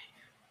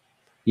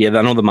 Yeah,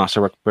 I know the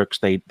Masterwork books,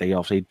 they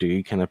obviously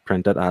do kind of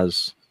print it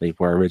as they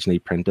were originally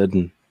printed,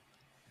 and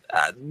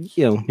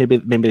maybe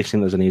they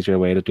think there's an easier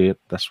way to do it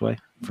this way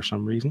for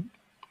some reason.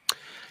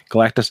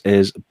 Galactus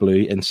is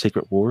blue in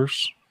Secret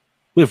Wars.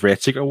 We've read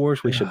Secret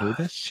Wars, we should know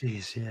this.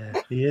 Jeez, yeah,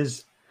 he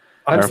is.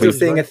 I'm still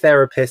seeing a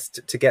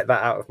therapist to get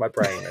that out of my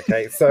brain,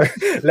 okay? So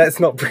let's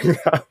not bring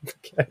that up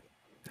again.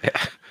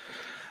 Yeah.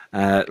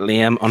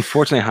 Liam,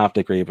 unfortunately, I have to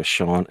agree with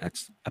Sean.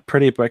 It's a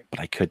pretty book, but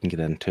I couldn't get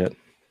into it.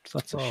 So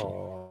that's a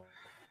shame.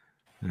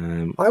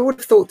 I would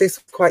have thought this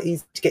was quite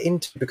easy to get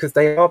into because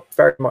they are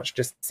very much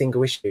just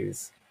single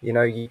issues. You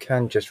know, you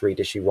can just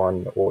read issue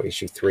 1 or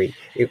issue 3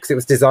 because it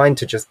was designed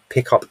to just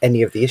pick up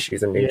any of the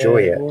issues and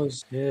enjoy it. It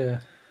was,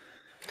 yeah.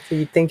 So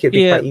you'd think it'd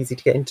be quite easy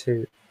to get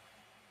into.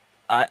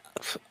 I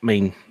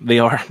mean, they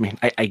are. I mean,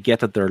 I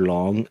get that they're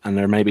long, and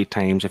there may be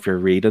times if you're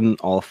reading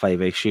all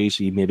 5 issues,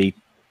 you maybe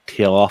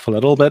tail off a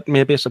little bit,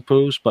 maybe I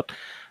suppose. But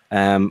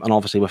and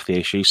obviously with the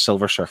issues,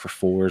 Silver Surfer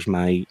 4 is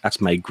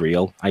that's my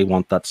grail. I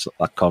want that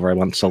cover. I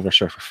want Silver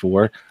Surfer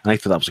 4, and I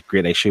thought that was a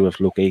great issue with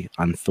Loki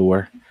and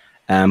Thor.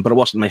 But it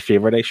wasn't my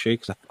favorite issue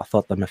because I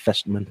thought the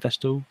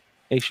Mephisto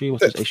issue,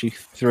 which is issue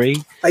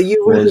 3. Are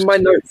you reading my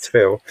notes,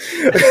 Phil?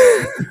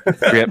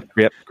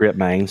 great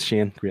minds,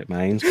 Shane. Great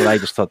minds. But I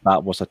just thought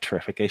that was a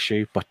terrific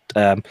issue. But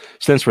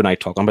since we're now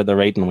talking about the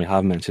writing, we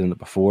have mentioned it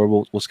before,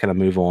 we'll kind of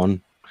move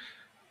on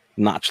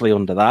naturally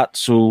onto that.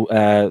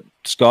 So,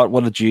 Scott,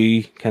 what did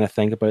you kind of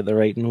think about the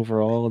writing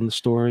overall and the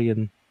story?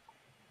 And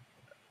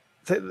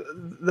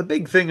the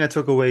big thing I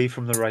took away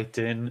from the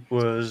writing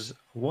was,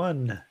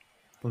 one,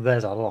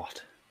 there's a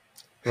lot.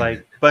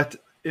 But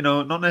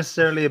not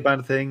necessarily a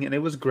bad thing, and it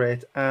was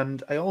great.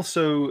 And I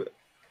also,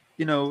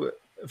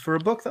 for a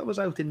book that was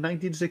out in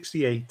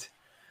 1968,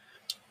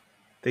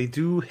 they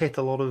do hit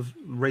a lot of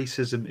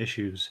racism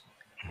issues.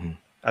 Mm-hmm.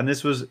 And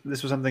this was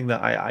something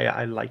that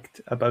I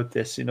liked about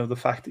this. The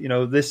fact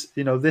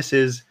this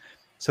is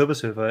Silver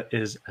Surfer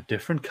is a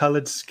different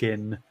colored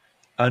skin,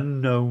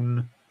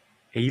 unknown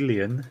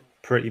alien,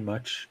 pretty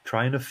much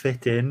trying to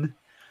fit in,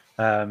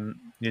 to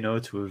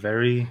a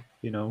very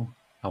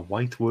a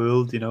white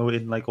world,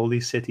 in like all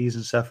these cities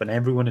and stuff, and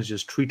everyone is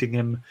just treating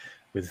him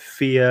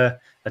fear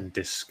and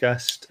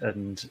disgust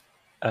and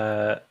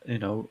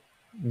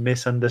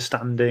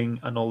misunderstanding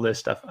and all this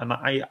stuff. And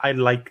I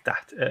like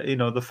that.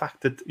 The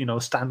fact that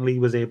Stan Lee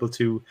was able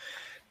to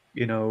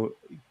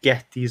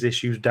get these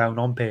issues down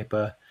on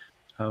paper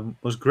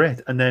was great.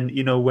 And then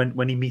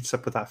when he meets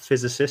up with that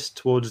physicist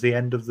towards the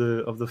end of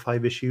the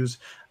 5 issues,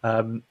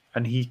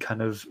 and he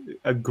kind of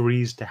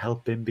agrees to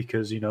help him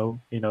because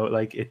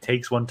like it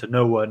takes one to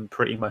know one,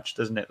 pretty much,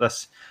 doesn't it?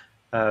 That's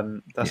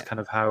kind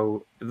of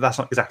how. That's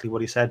not exactly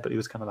what he said, but it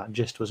was kind of that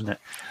gist, wasn't it?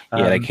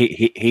 Like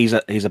he's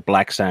a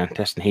black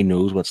scientist, and he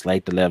knows what it's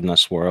like to live in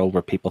this world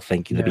where people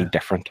think you to be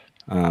different.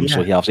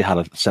 So he obviously had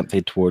a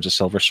sympathy towards a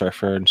Silver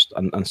Surfer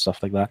and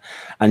stuff like that.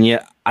 And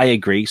yeah, I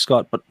agree,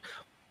 Scott. But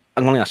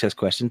I'm going to ask you this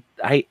question.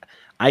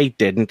 I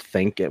didn't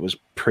think it was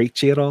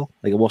preachy at all.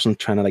 Like, it wasn't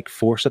trying to like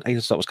force it. I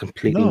just thought it was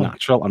completely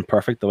natural and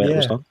perfect the way it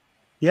was done.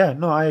 Yeah,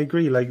 no, I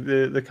agree. Like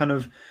the kind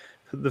of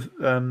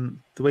the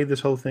way this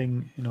whole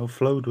thing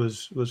flowed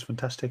was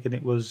fantastic, and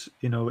it was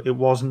it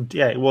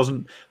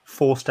wasn't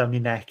forced down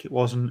your neck. It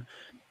wasn't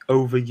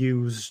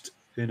overused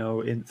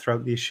in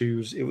throughout the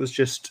issues. It was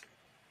just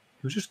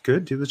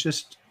good. It was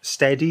just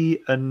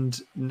steady and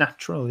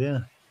natural.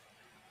 Yeah.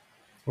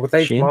 Well,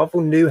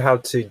 Marvel knew how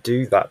to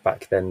do that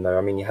back then, though.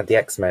 I mean, you had the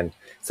X-Men,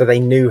 so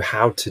they knew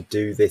how to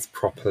do this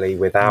properly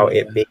without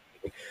it being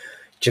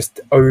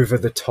just over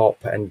the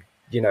top and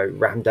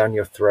ram down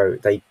your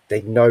throat.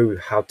 They know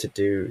how to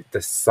do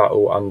the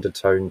subtle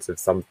undertones of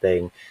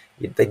something.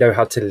 They know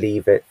how to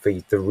leave it for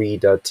the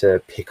reader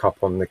to pick up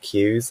on the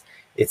cues.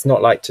 It's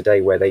not like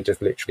today where they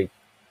just literally,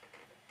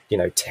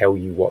 tell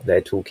you what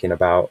they're talking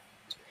about.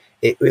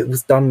 It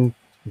was done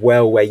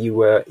well, where you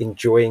were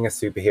enjoying a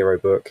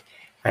superhero book,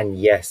 and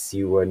yes,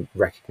 you were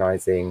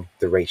recognizing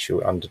the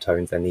racial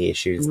undertones and the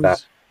issues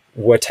that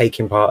were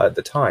taking part at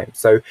the time.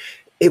 So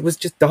it was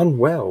just done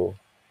well.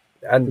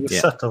 And it was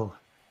subtle.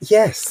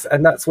 Yes,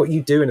 and that's what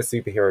you do in a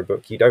superhero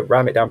book. You don't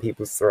ram it down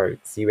people's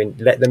throats. You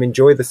let them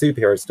enjoy the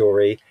superhero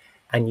story,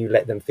 and you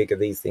let them figure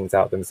these things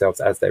out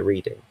themselves as they're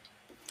reading.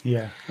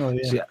 Yeah. Oh,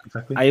 yeah. See,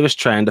 exactly. I was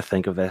trying to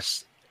think of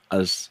this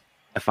as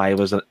if I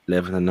was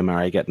living in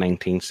America at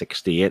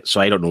 1968.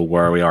 So I don't know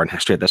where we are in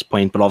history at this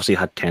point, but obviously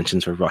had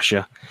tensions with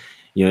Russia.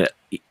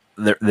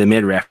 They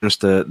made reference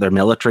to their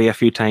military a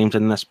few times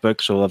in this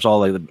book, so there's all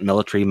like the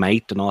military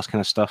might and all this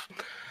kind of stuff.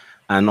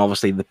 And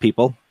obviously the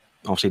people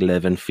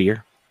live in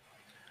fear.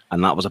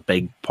 And that was a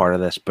big part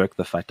of this book,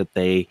 the fact that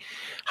they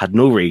had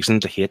no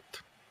reason to hate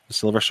the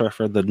Silver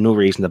Surfer. They had no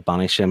reason to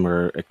banish him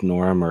or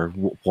ignore him or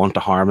want to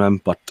harm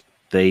him, but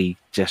they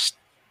just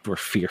were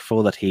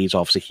fearful that he's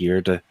obviously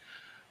here to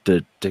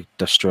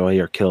destroy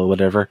or kill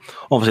whatever.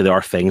 Obviously, there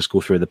are things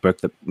go through the book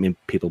that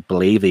people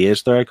believe he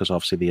is there, because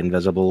obviously the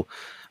invisible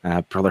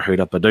Brotherhood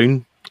up a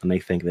down, and they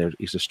think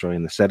he's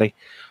destroying the city.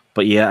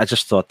 But yeah, I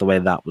just thought the way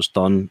that was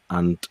done,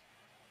 and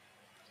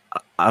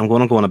I'm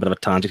going to go on a bit of a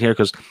tangent here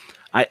because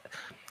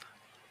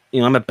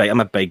I'm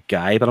a big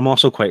guy, but I'm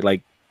also quite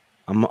like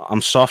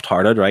I'm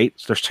soft-hearted, right?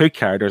 So there's 2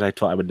 characters I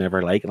thought I would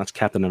never like, and that's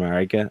Captain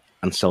America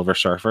and Silver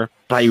Surfer.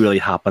 But I really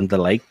happen to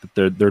like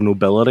their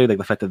nobility, like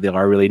the fact that they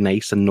are really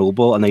nice and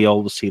noble, and they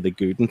always see the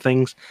good in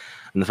things.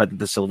 And the fact that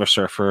the Silver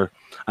Surfer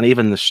and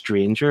even the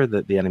Stranger,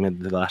 the enemy of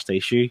the last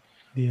issue,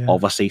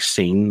 obviously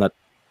seen that.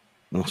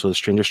 Also, the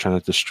Stranger's trying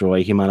to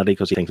destroy humanity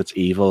because he thinks it's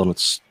evil and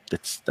it's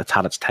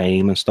had its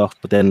time and stuff.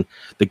 But then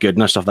the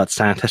goodness of that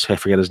scientist, who I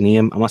forget his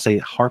name, I want to say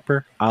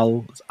Harper,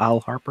 Al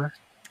Harper.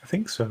 I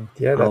think so.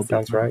 Yeah, that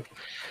sounds right.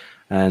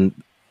 And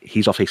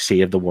he's obviously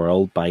saved the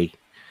world by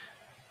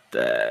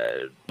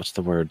what's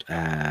the word?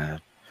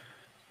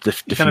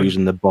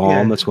 Diffusing the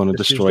bomb that's going to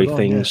destroy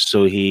things. Yeah.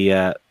 So he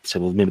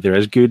said, "Well, maybe there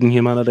is good in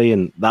humanity,"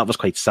 and that was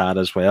quite sad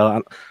as well.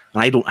 And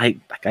I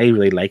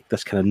really like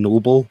this kind of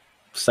noble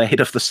side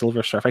of the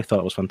Silver Surfer. I thought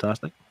it was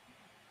fantastic.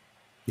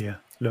 Yeah.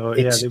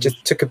 It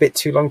just took a bit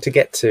too long to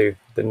get to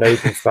the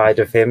noble side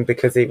of him,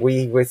 because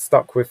we were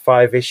stuck with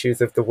 5 issues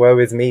of the woe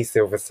is me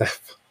Silver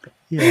Surfer.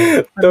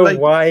 Yeah, the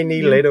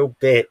whiny little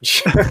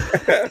bitch.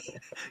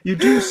 You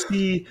do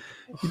see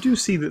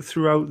that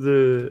throughout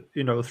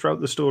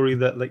the story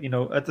that, like,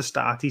 at the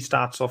start he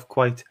starts off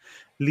quite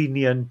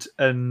lenient,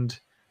 and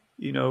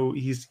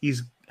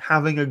he's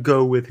having a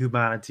go with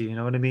humanity. You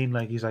know what I mean?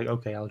 Like, he's like,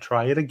 okay, I'll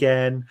try it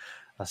again.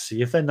 I'll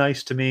see if they're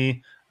nice to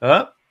me.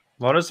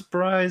 What a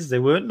surprise! They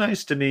weren't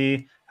nice to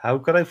me. How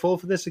could I fall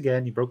for this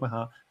again? You broke my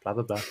heart. Blah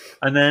blah blah.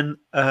 And then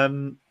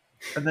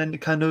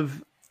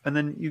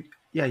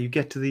you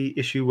get to the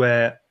issue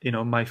where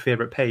my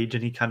favorite page,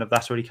 and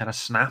that's where he kind of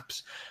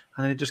snaps,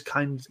 and it just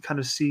kind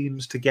of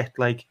seems to get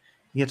like,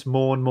 he gets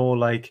more and more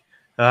like,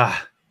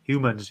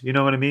 humans. You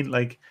know what I mean?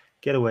 Like,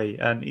 get away.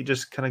 And he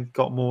just kind of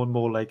got more and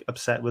more like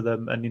upset with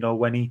them. And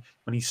when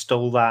he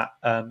stole that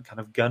kind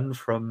of gun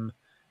from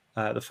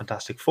the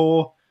Fantastic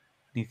Four,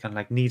 and he kind of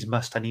like, needs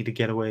must, I need to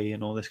get away,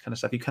 and all this kind of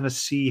stuff. You kind of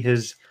see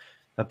his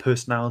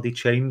personality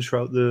change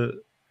throughout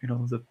the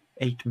the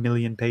 8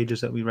 million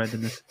pages that we read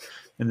in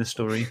this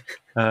story.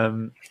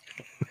 But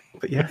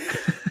yeah,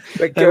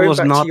 it was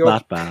not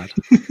that bad.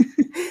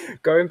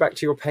 going back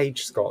to your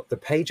page, Scott, the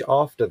page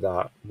after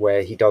that,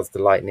 where he does the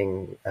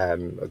lightning,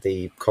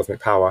 the cosmic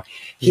power,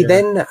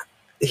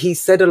 he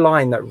said a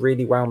line that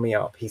really wound me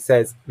up. He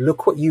says,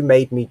 "Look what you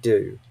made me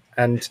do."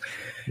 And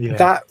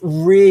that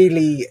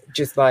really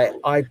just like,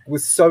 I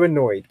was so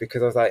annoyed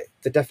because I was like,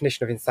 the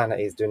definition of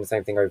insanity is doing the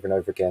same thing over and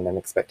over again and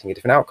expecting a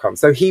different outcome.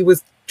 So he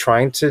was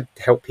trying to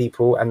help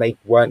people and they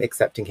weren't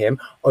accepting him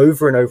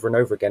over and over and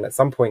over again. At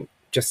some point,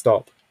 just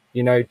stop.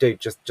 You know, dude,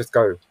 just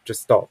go,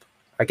 just stop.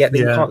 I get that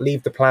you can't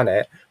leave the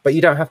planet, but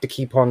you don't have to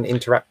keep on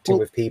interacting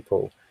with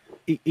people.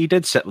 He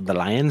did sit with the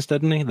lions,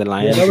 didn't he? The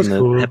lions that was and the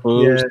cool.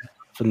 hippos,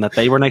 and that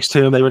they were next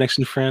to him. They were nice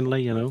and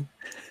friendly, you know.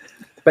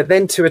 But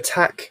then to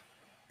attack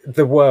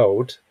the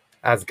world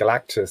as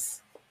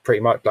Galactus,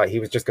 pretty much like he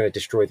was just going to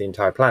destroy the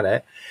entire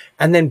planet,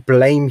 and then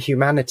blame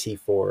humanity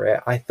for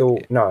it. I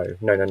thought, no.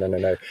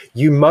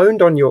 You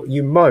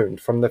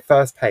moaned from the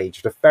first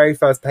page, the very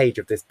first page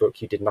of this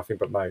book. You did nothing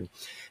but moan.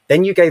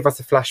 Then you gave us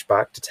a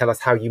flashback to tell us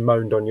how you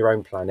moaned on your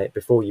own planet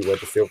before you were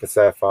the Silver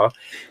Surfer.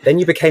 Then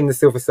you became the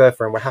Silver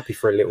Surfer and were happy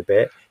for a little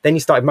bit. Then you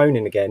started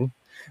moaning again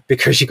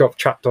because you got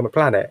trapped on a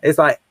planet. It's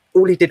like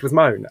all he did was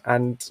moan,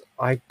 and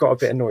I got a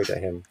bit annoyed at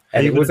him.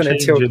 And it wasn't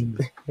until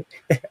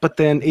but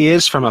then he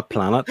is from a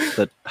planet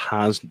that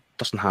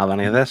doesn't have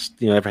any of this.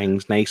 You know,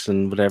 everything's nice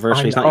and whatever.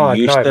 So he's not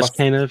used to this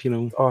kind of, you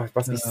know. Oh, it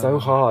must be so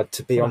hard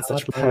to be on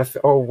such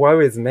perfect. Oh, woe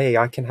is me!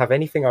 I can have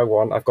anything I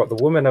want. I've got the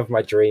woman of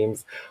my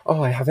dreams.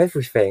 Oh, I have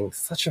everything.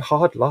 Such a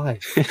hard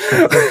life.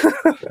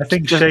 I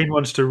think Shane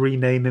wants to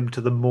rename him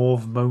to the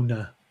Mauve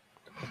Mona.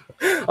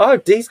 Oh,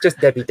 Dee's just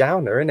Debbie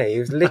Downer, isn't he? He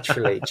was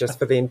literally just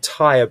for the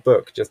entire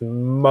book just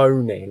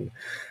moaning.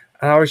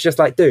 And I was just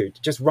like, dude,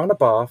 just run a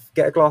bath,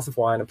 get a glass of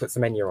wine and put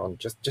some Enya on.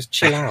 Just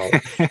chill out.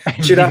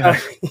 Chill out.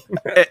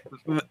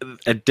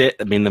 It did.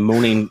 I mean, the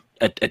moaning,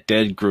 it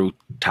did grow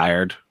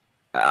tired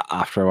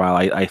after a while.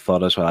 I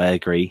thought as well. I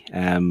agree.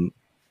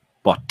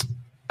 But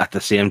at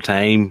the same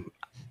time,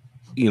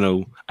 you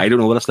know, I don't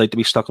know what it's like to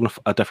be stuck on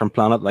a different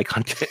planet. I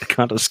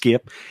can't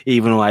escape,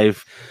 even though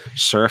I've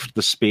surfed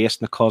the space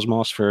and the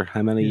cosmos for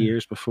how many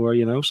years before,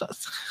 you know. So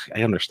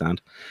I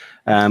understand.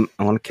 I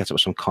want to catch up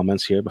with some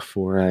comments here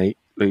before I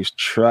lose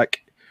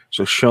track.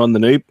 So Sean the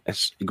Noob,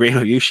 it's great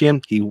of you,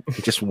 Shane. He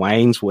just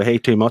whines way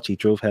too much. He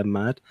drove him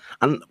mad,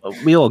 and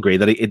we all agree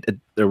that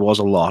there was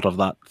a lot of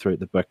that throughout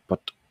the book, but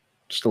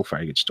still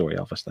very good story,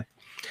 obviously.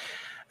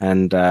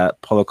 And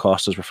Paulo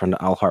Costa's referring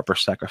to Al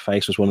Harper's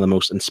sacrifice was one of the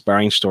most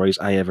inspiring stories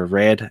I ever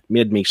read.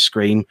 Made me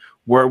scream,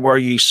 "Where were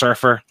you,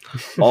 Surfer?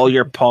 All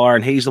your power,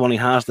 and he's the one who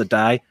has to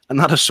die." And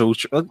that is so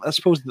true. I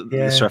suppose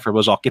the Surfer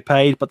was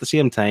occupied, but at the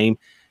same time,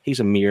 he's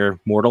a mere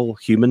mortal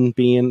human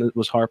being. It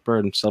was Harper,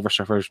 and Silver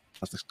Surfer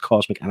has this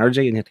cosmic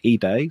energy, and yet he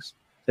dies.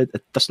 It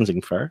doesn't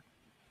seem fair.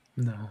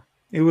 No,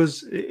 it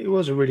was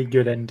a really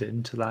good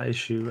ending to that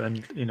issue,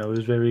 and you know, it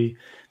was very,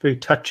 very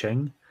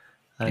touching,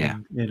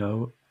 and you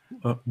know,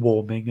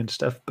 warming and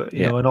stuff. But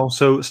you know, and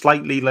also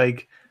slightly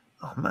like,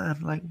 oh man,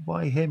 like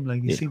why him?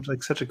 Like he seems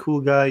like such a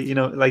cool guy. You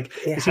know, like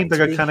he seems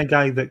like a kind of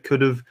guy that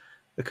could have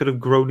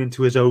grown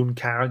into his own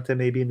character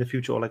maybe in the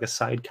future, or like a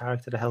side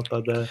character to help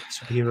other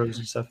superheroes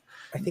and stuff.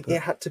 I think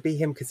it had to be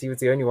him because he was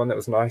the only one that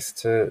was nice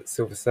to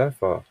Silver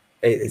Surfer.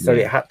 So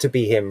it had to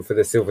be him for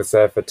the Silver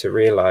Surfer to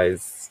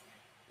realize,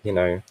 you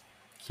know,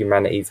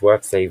 humanity's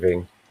worth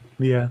saving.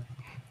 Yeah.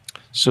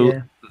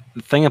 So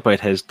the thing about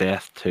his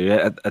death too,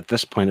 at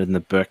this point in the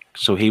book,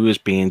 so he was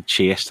being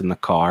chased in the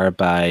car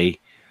by,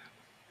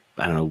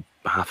 I don't know,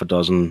 half a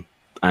dozen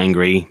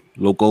angry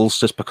locals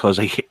just because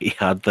he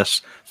had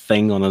this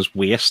thing on his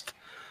waist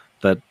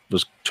that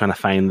was trying to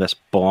find this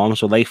bomb.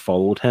 So they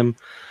followed him,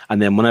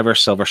 and then whenever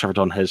Silver Surfer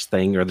done his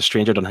thing, or the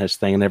Stranger done his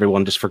thing, and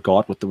everyone just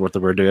forgot what they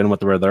were doing, what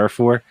they were there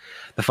for,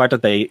 the fact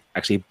that they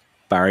actually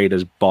buried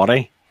his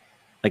body,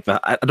 like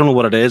that, I don't know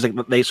what it is.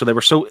 Like they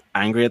were so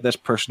angry at this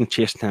person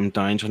chasing him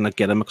down, trying to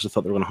get him because they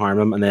thought they were going to harm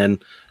him, and then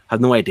had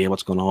no idea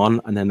what's going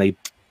on, and then they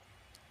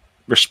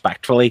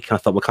respectfully kind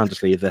of thought, we can't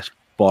just leave this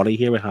body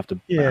here, we have to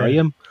bury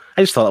him.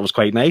 I just thought that was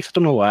quite nice. I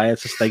don't know why.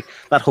 It's just like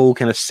that whole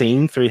kind of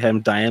scene through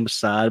him dying was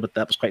sad, but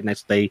that was quite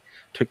nice. They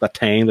took that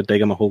time to dig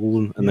him a hole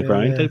in the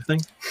ground type thing.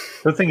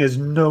 The thing is,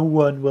 no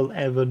one will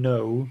ever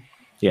know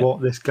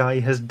what this guy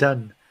has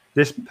done.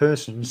 This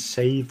person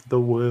saved the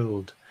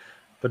world,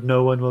 but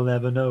no one will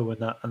ever know.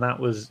 And that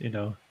was, you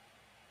know,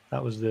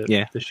 that was the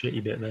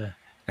shitty bit there.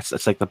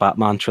 It's like the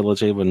Batman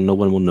trilogy when no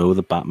one will know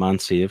that Batman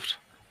saved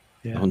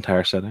the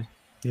entire city.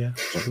 Yeah.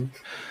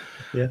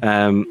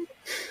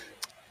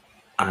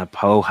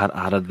 Poe had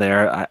added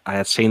there, I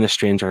had seen the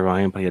Stranger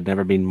around, but he had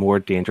never been more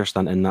dangerous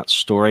than in that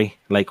story.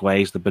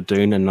 Likewise, the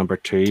Badoon and number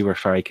 2 were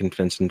very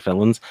convincing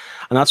villains.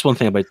 And that's one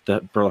thing about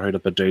the Brotherhood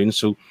of Badoon.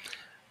 So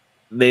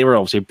they were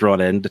obviously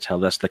brought in to tell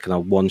this like kind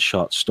of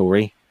one-shot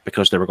story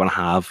because they were going to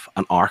have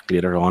an arc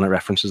later on. It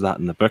references that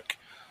in the book.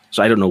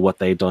 So I don't know what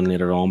they'd done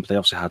later on, but they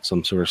obviously had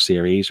some sort of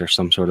series or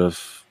some sort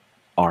of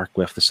arc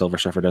with the Silver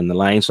Surfer down the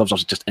line. So I was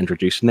also just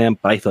introducing them,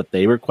 but I thought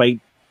they were quite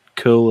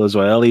cool as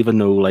well, even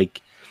though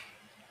like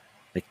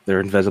their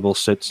invisible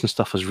suits and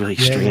stuff was really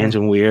strange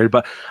and weird.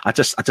 But I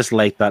just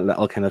like that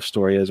little kind of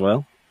story as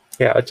well.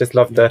 Yeah, I just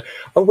love the,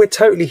 oh, we're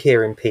totally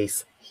here in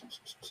peace.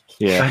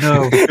 Yeah, I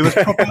know. It was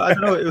proper, I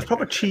don't know, it was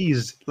proper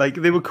cheese. Like,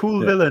 they were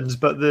cool villains,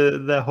 but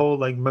their whole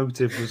like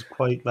motive was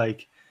quite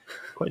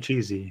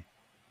cheesy.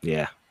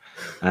 Yeah,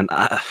 and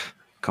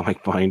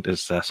comic point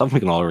is something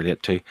we can all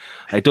relate to.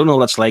 I don't know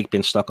what it's like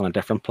being stuck on a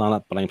different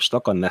planet, but I'm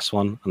stuck on this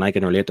one, and I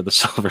can relate to the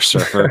Silver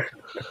Surfer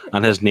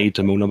and his need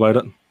to moan about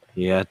it.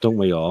 Yeah, don't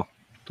we all?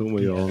 Don't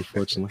we all?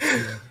 Unfortunately,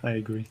 I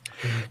agree.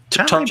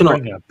 Can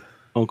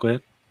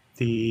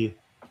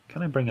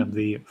I bring up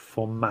the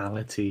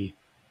formality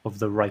of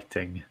the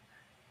writing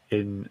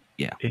in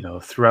Yeah.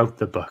 Throughout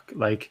the book?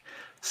 Like,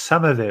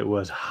 some of it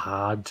was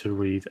hard to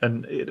read,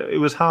 and it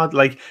was hard.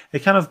 Like, it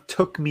kind of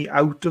took me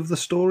out of the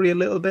story a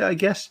little bit, I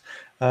guess.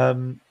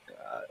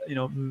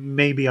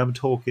 Maybe I'm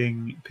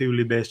talking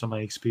purely based on my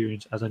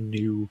experience as a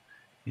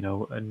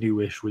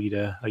newish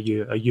reader, a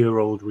year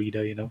old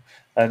reader,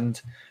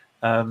 and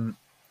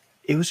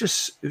it was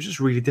just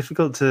really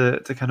difficult to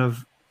kind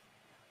of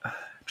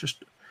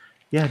just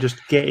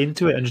get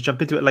into it and just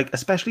jump into it. Like,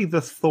 especially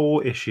the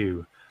Thor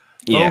issue.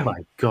 Yeah. Oh my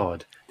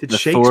God! Did The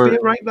Shakespeare Thor-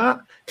 write that?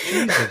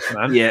 Jesus,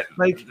 man! Yeah,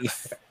 like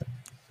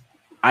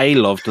I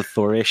loved the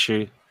Thor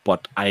issue,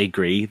 but I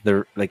agree.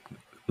 They're like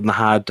when they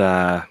had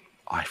I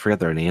forget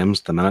their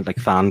names the minute, like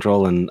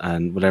Thandril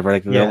and whatever,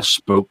 like they all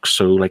spoke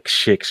so like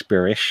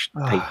Shakespeare-ish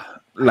type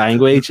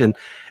language, and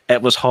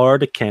it was hard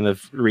to kind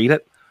of read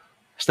it.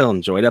 Still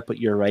enjoyed it, but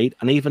you're right.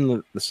 And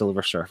even the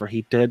Silver Surfer,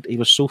 he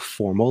was so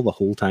formal the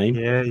whole time.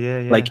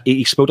 Yeah. Like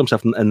he spoke to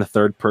himself in the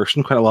third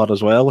person quite a lot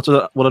as well, which is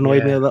what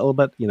annoyed me a little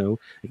bit.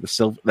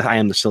 Like I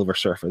am the Silver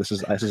Surfer. This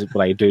is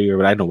what I do, or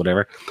what I know,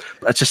 whatever.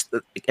 But it's just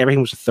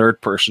everything was the third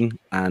person,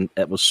 and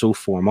it was so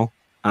formal.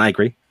 And I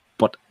agree,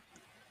 but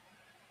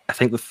I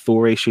think the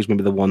Thor issue is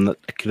maybe the one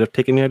that could have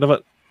taken me out of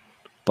it.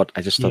 But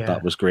I just thought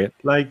that was great.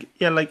 Like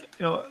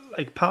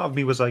part of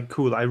me was like,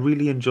 cool. I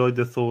really enjoyed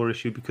the Thor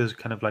issue because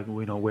kind of like,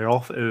 we're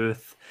off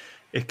Earth.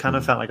 It kind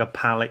of felt like a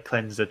palate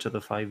cleanser to the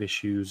 5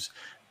 issues.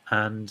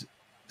 And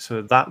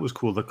so that was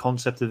cool. The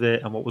concept of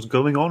it and what was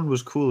going on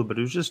was cool, but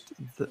it was just,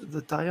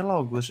 the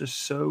dialogue was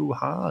just so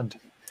hard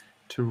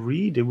to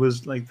read. It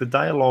was like the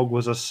dialogue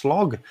was a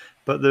slog,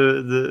 but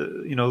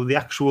the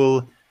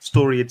actual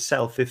story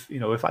itself,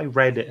 if I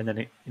read it and then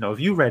if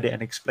you read it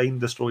and explained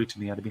the story to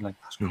me, I'd have been like,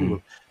 that's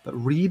cool. But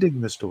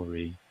reading the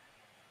story,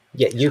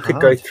 you could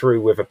go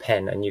through with a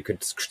pen and you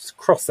could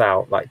cross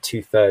out like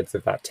 2/3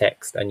 of that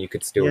text and you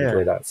could still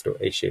enjoy that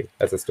issue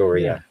as a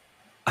story.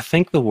 I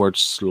think the word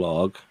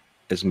slog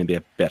is maybe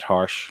a bit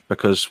harsh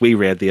because we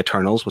read the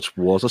Eternals, which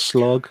was a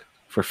slog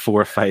for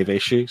 4 or 5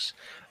 issues.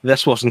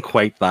 This wasn't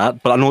quite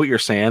that, but I know what you're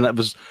saying. It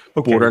was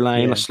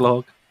borderline a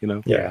slog,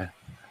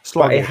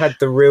 But it had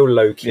the real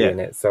Loki in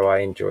it, so I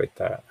enjoyed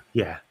that.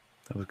 Yeah,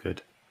 that was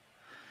good.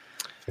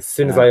 As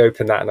soon as I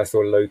opened that and I saw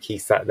Loki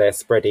sat there,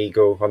 spread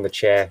eagle on the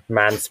chair,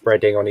 man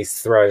spreading on his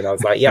throne, I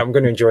was like, yeah, I'm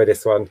going to enjoy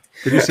this one.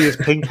 Did you see his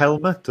pink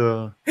helmet?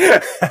 Or?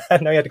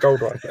 No, he had a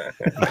gold one.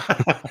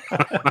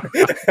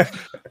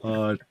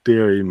 Oh,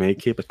 dearie me,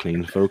 keep it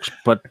clean, folks.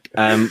 But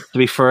to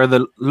be fair,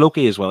 the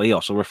Loki as well, he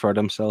also referred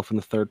to himself in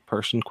the third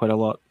person quite a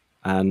lot.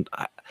 And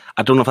I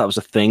don't know if that was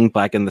a thing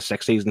back in the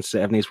 60s and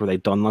 70s where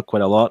they'd done that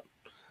quite a lot.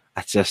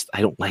 I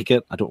don't like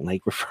it. I don't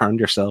like referring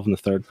to yourself in the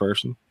third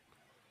person.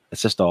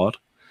 It's just odd.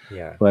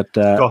 Yeah. But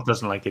Scott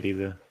doesn't like it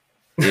either.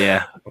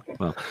 Yeah.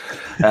 Well,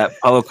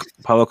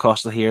 Paulo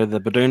Costa here. The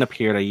Badoon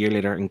appeared a year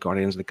later in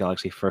Guardians of the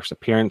Galaxy first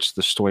appearance.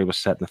 The story was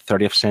set in the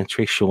 30th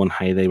century, showing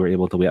how they were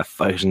able to wait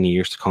 1,000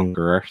 years to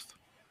conquer Earth.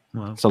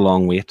 Wow. It's a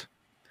long wait.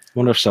 I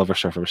wonder if Silver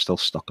Surfer was still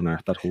stuck on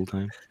Earth that whole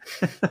time.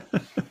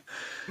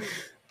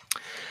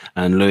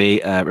 And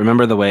Louis,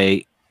 remember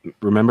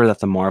that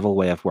the Marvel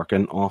way of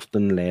working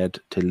often led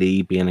to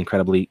Lee being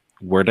incredibly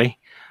wordy,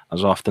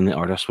 as often the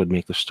artist would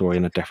make the story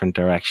in a different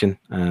direction.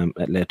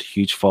 It led to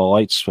huge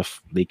fallouts with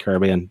Lee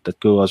Kirby and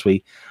Ditko, as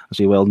we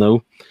well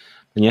know.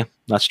 And yeah,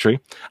 that's true.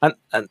 And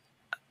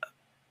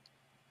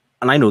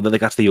I know that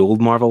that's the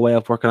old Marvel way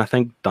of working. I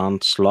think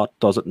Dan Slott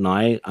does it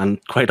now,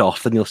 and quite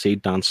often you'll see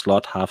Dan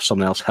Slott have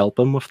someone else help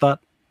him with that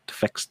to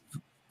fix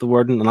the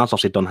wording, and that's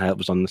obviously done how it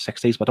was done in the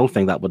 60s, but I don't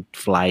think that would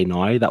fly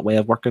now, that way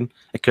of working.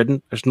 It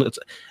couldn't.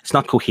 It's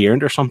not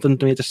coherent or something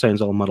to me. It just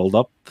sounds all muddled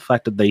up. The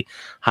fact that they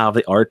have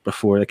the art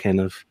before the kind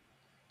of,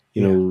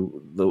 the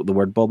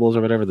word bubbles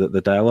or whatever,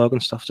 the dialogue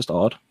and stuff, just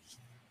odd.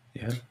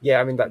 Yeah,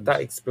 I mean, that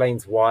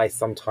explains why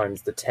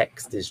sometimes the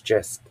text is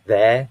just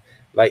there.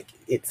 Like,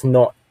 it's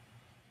not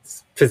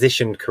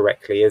positioned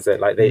correctly, is it?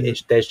 Like,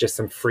 there's just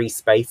some free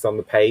space on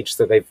the page,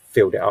 so they've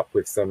filled it up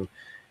with some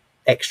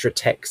extra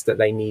text that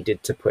they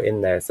needed to put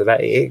in there, so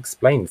that it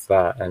explains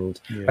that.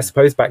 And I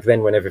suppose back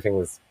then, when everything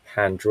was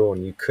hand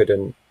drawn, you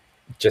couldn't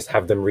just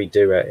have them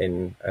redo it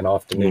in an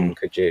afternoon,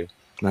 could you?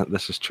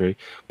 This is true,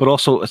 but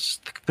also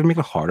they're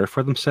making it harder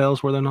for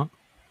themselves, were they not?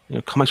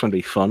 Comics want to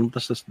be fun,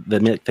 but they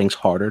make things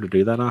harder to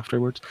do that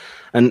afterwards.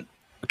 And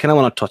I kind of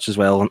want to touch as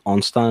well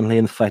on Stan Lee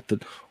and the fact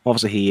that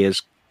obviously he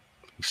is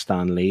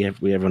Stan Lee.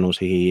 Everyone knows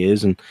who he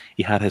is, and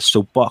he had his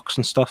soapbox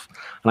and stuff.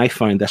 And I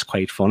found this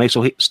quite funny.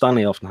 So Stan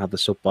Lee often had the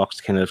soapbox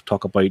to kind of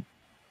talk about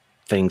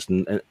things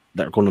that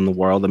are going on in the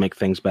world to make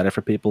things better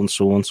for people and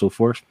so on and so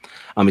forth.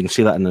 And we can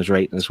see that in his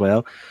writing as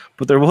well.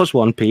 But there was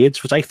one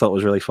page which I thought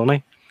was really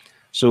funny.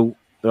 So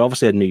they're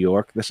obviously in New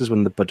York. This is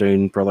when the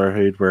Badoon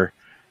Brotherhood were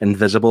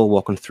invisible,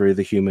 walking through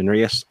the human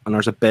race, and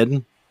there's a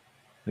bin,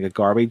 like a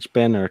garbage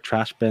bin or a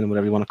trash bin,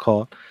 whatever you want to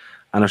call it.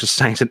 And there's a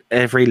sign saying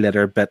every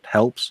litter bit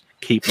helps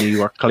keep New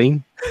York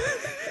clean.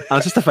 And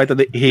it's just the fact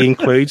that he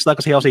includes that,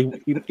 because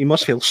he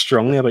must feel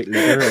strongly about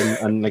litter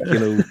and like, you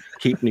know,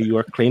 keep New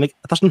York clean. Like,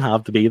 it doesn't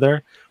have to be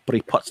there, but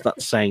he puts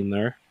that sign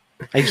there.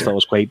 I just thought it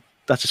was quite.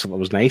 That's just what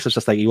was nice. It's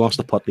just like he wants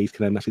to put these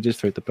kind of messages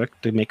throughout the book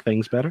to make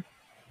things better.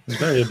 It's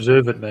very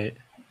observant, mate.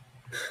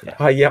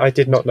 Yeah, I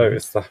did not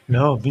notice that.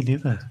 No, me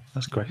neither.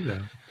 That's great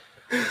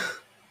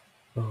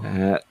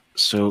though.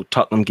 So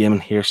Tottenham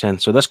Gaming here saying,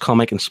 so this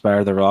comic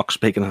inspired The Rock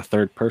speaking in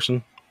third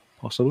person,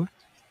 possibly.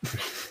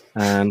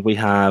 And we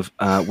have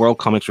World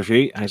Comics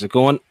Review. How's it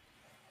going?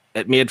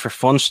 It made for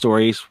fun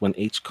stories when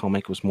each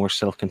comic was more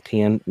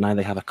self-contained. Now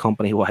they have a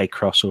company-wide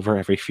crossover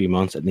every few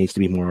months. It needs to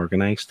be more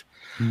organized.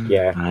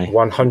 Yeah,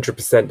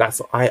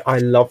 100%. I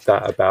love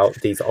that about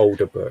these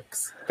older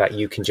books, that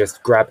you can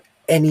just grab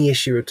any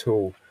issue at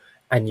all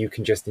and you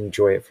can just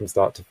enjoy it from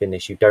start to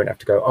finish. You don't have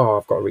to go, oh,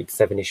 I've got to read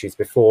 7 issues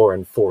before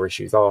and 4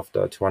 issues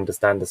after to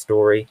understand the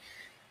story.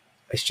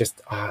 It's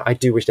just, I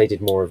do wish they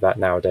did more of that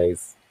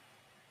nowadays.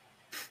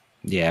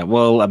 Yeah,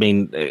 well, I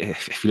mean,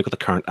 if you look at the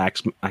current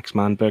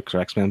X-Men books or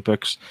X-Men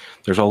books,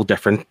 there's all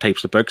different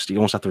types of books. You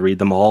almost have to read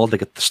them all to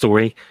get the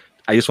story.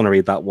 I just want to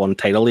read that one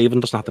title even.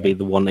 It doesn't have to be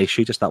the one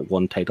issue, just that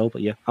one title.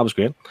 But yeah, that was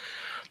great.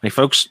 Now,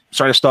 folks,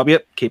 sorry to stop you.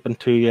 Keeping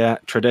to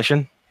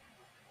tradition.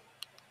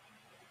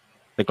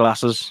 The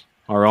glasses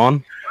are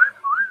on.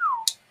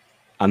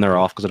 And they're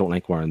off because I don't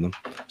like wearing them.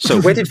 So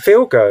where did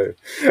Phil go?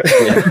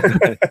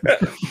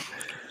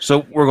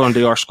 So we're going to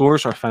do our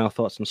scores, our final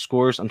thoughts and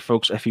scores. And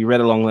folks, if you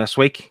read along this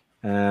week,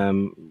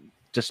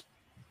 just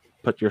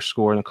put your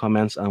score in the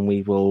comments and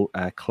we will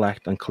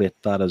collect and collate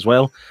that as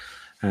well.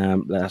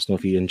 Let us know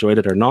if you enjoyed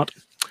it or not.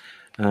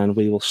 And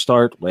we will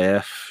start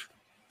with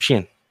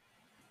Shane.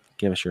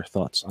 Give us your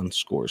thoughts on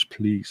scores,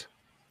 please.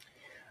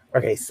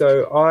 Okay,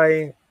 so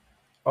I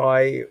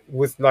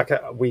was like,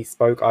 we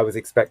spoke, I was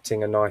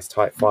expecting a nice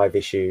tight 5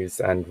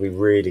 issues and we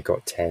really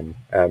got 10.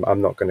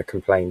 I'm not going to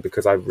complain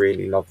because I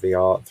really love the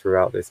art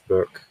throughout this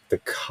book. The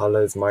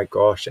colours, my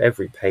gosh,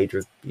 every page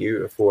was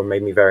beautiful and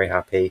made me very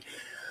happy.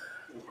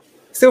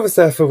 Silver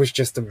Surfer was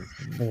just a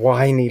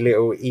whiny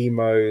little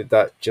emo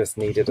that just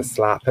needed a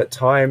slap at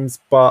times.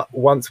 But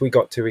once we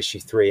got to issue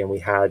 3 and we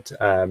had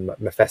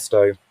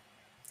Mephisto,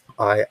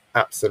 I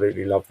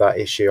absolutely loved that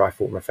issue. I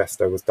thought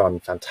Mephisto was done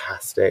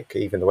fantastic.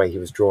 Even the way he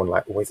was drawn,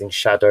 like always in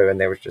shadow,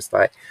 and there was just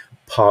like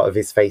part of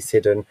his face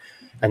hidden.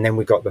 And then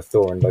we got the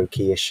Thor and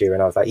Loki issue,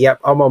 and I was like, yep,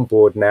 I'm on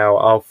board now.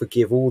 I'll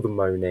forgive all the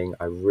moaning.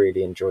 I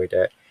really enjoyed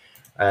it.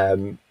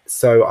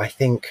 So I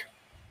think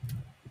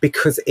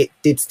because it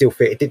did still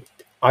fit,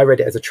 I read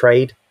it as a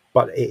trade,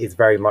 but it is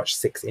very much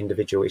 5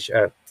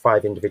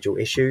 individual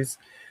issues,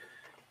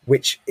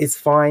 which is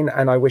fine.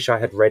 And I wish I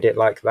had read it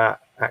like that.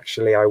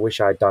 Actually, I wish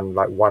I'd done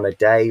like 1 a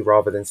day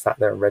rather than sat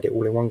there and read it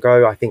all in one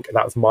go. I think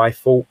that was my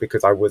fault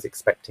because I was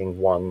expecting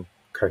one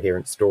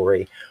coherent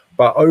story.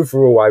 But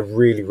overall, I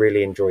really,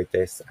 really enjoyed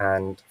this.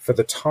 And for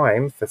the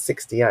time, for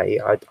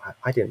 68,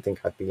 I didn't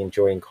think I'd be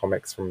enjoying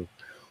comics from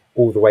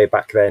all the way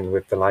back then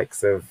with the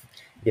likes of,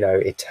 you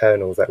know,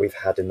 Eternals that we've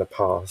had in the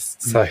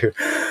past. So,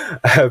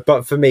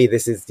 but for me,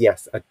 this is,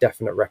 yes, a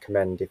definite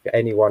recommend. If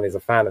anyone is a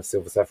fan of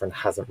Silver Surfer and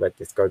hasn't read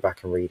this, go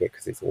back and read it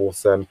because it's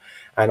awesome.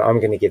 And I'm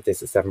going to give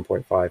this a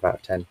 7.5 out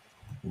of 10.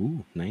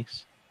 Ooh,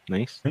 nice.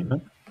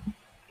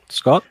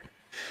 Scott?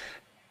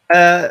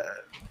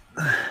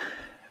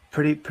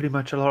 Pretty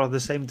much a lot of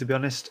the same, to be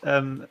honest.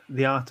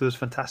 The art was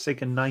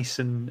fantastic and nice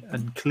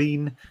and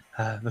clean.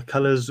 The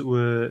colors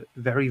were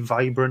very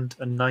vibrant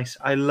and nice.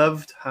 I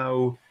loved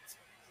how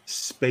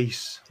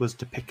space was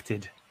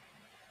depicted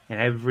in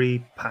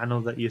every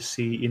panel that you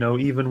see, you know,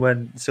 even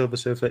when Silver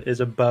Surfer is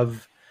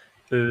above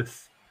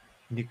Earth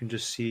and you can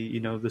just see,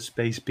 you know, the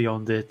space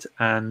beyond it.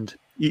 And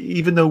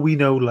even though we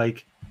know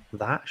like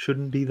that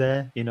shouldn't be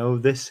there, you know,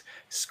 this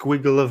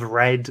squiggle of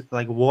red,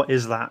 like what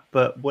is that?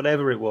 But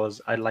whatever it was,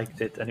 I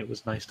liked it and it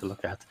was nice to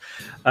look at.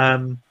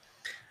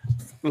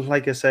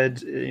 Like I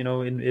said, you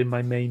know, in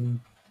my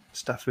main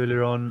stuff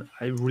earlier on,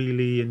 I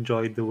really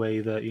enjoyed the way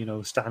that, you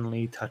know,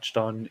 Stanley touched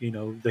on, you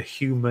know, the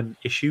human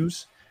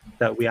issues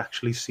that we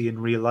actually see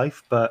in real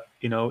life, but,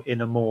 you know,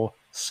 in a more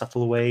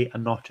subtle way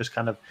and not just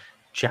kind of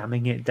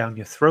jamming it down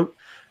your throat.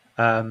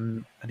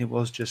 And it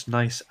was just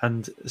nice.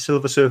 And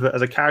Silver Surfer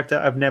as a character,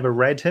 I've never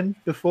read him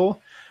before.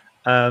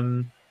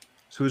 So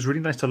it was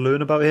really nice to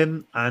learn about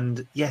him.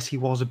 And yes, he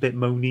was a bit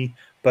moany,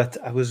 but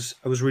I was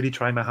really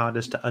trying my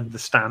hardest to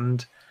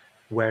understand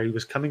where he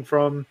was coming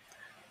from.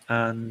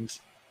 And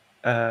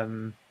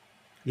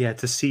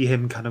to see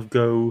him kind of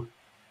go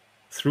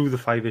through the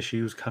 5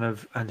 issues kind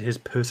of and his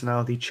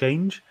personality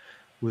change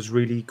was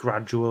really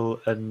gradual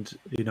and,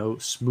 you know,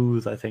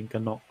 smooth, I think,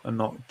 and not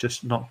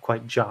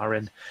quite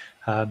jarring.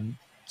 You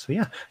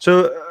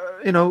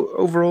know,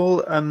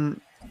 overall,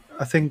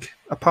 I think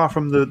apart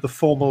from the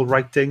formal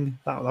writing,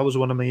 that was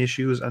one of my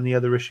issues, and the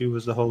other issue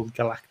was the whole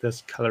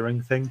Galactus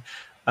coloring thing.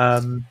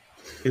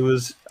 It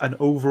was an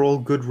overall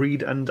good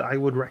read, and I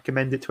would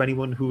recommend it to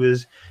anyone who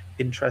is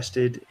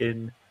interested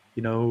in,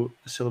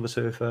 Silver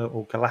Surfer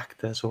or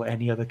Galactus or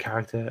any other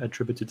character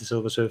attributed to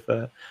Silver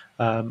Surfer.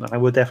 And I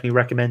would definitely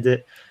recommend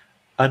it,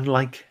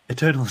 unlike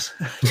Eternals.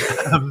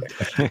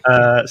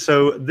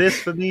 So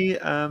this, for me,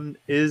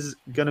 is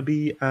going to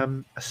be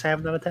a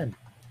 7 out of 10.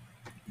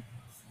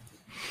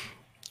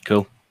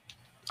 Cool.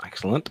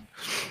 Excellent.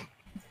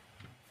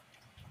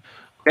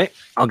 Okay,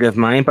 I'll give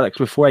mine, but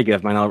before I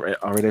give mine, I'll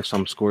already have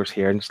some scores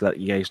here, and just let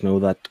you guys know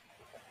that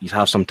you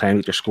have some time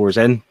to get your scores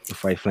in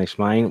before I finish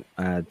mine.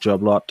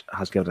 Joblot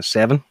has given it a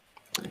 7.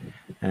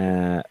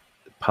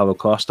 Paulo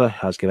Costa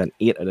has given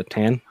 8 out of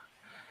 10.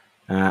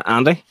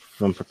 Andy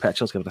from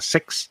Perpetual has given it a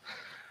 6.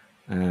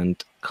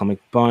 And Comic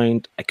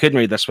Bound, I couldn't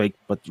read this week,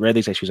 but read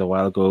these issues a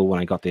while ago when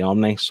I got the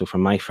Omni. So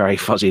from my very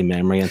fuzzy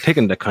memory and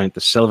taking into account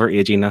the silver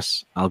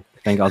aginess, I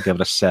think I'll give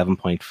it a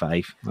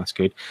 7.5. That's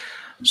good.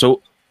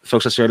 So,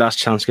 folks, it's your last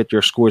chance to get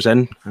your scores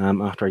in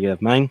after I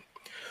give mine.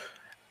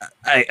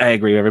 I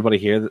agree with everybody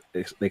here,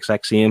 the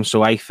exact same.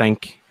 So I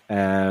think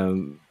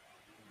the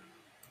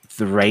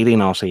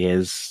writing also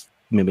is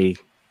maybe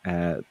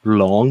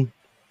long.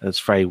 It's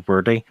very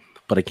wordy.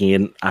 But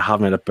again, I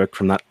haven't read a book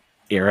from that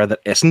era that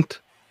isn't,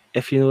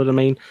 if you know what I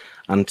mean.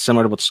 And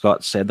similar to what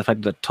Scott said, the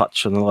fact that it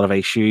touched on a lot of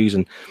issues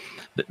and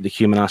the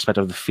human aspect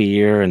of the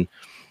fear and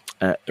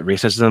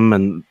racism,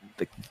 and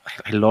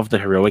I love the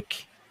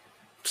heroic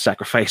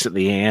sacrifice at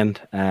the end.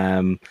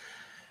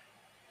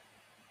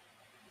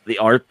 The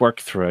artwork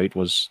throughout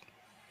was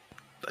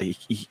it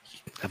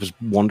was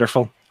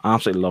wonderful. I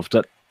absolutely loved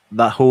it.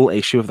 That whole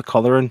issue of the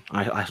colouring,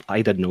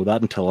 I didn't know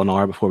that until an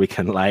hour before we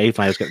came live.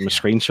 And I was getting a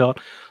screenshot,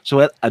 so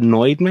it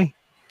annoyed me.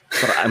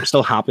 But I'm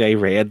still happy I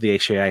read the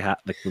issue I had,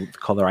 the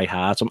colour I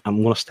had. So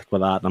I'm going to stick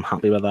with that, and I'm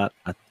happy with that.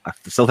 I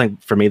still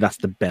think for me that's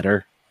the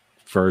better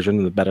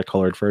version, the better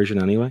coloured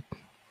version anyway.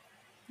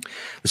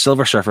 The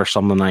Silver Surfer is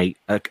someone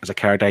as a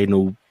character I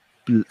know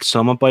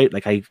some about.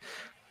 Like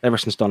ever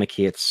since Donny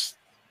Cates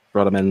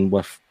brought him in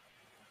with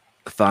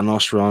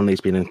Thanos run, he's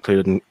been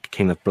included in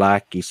King of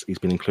Black. He's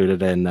been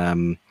included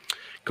in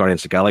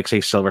Guardians of the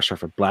Galaxy. Silver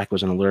Surfer Black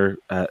was another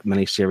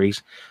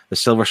mini-series. The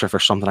Silver Surfer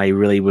is something I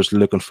really was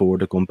looking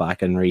forward to going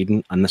back and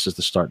reading, and this is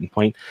the starting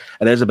point.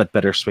 It is a bit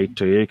bittersweet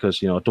too,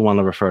 because I don't want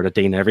to refer to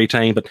Dean every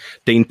time, but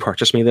Dean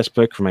purchased me this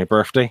book for my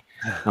birthday,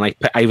 and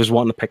I was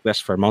wanting to pick this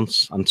for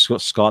months, and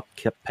Scott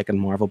kept picking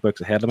Marvel books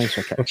ahead of me,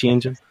 so I kept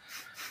changing.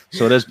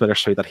 So it is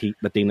bittersweet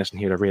that Dean isn't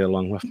here to read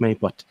along with me,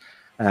 but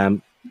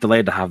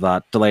delighted to have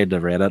that, delighted to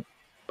have read it.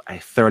 I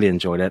thoroughly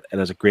enjoyed it. It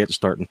is a great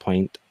starting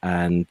point,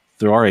 and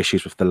there are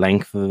issues with the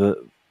length of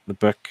the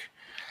book,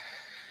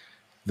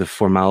 the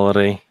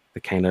formality, the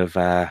kind of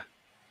what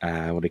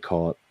do you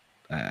call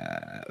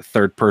it,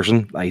 third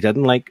person I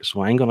didn't like.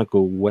 So I'm going to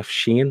go with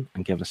Shane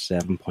and give it a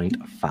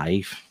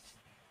 7.5.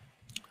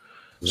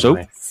 So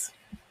nice.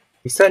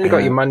 You certainly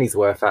got your money's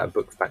worth out of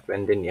books back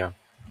then, didn't you?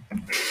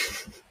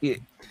 Yeah,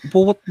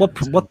 well,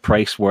 what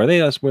price were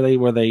they?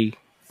 Were they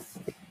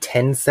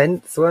 10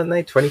 cents, weren't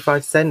they?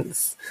 25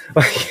 cents?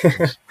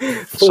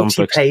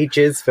 40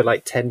 pages for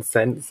like 10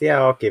 cents. Yeah,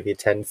 I'll give you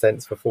 10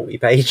 cents for 40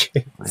 pages.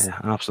 Yeah,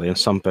 absolutely. And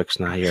some books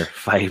now are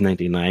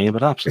 $5.99,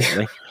 but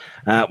absolutely.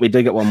 We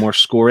did get one more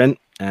score in.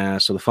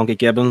 So the Funky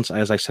Gibbons,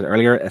 as I said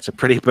earlier, it's a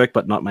pretty book,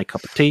 but not my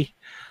cup of tea.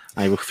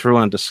 I will throw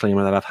in a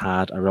disclaimer that I've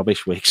had a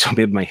rubbish week, so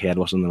maybe my head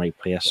wasn't in the right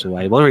place. So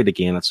I will read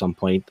again at some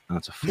point, and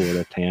it's a 4 out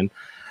of 10.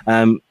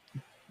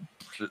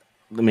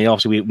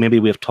 Obviously, maybe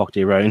we've talked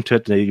you around to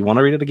it. You want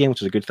to read it again,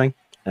 which is a good thing.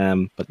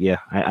 But yeah,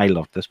 I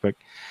loved this book.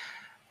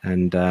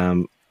 And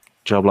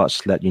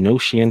Joblots let you know,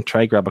 Shane,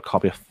 try grab a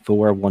copy of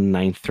Thor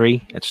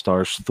 193. It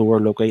stars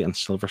Thor, Loki, and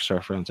Silver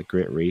Surfer, and it's a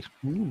great read.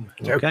 Ooh,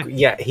 okay.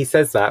 Yeah, he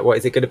says that. What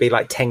is it going to be,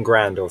 like 10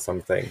 grand or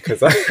something?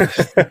 Because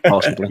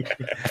possibly.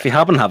 If you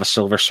happen to have a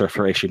Silver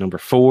Surfer issue number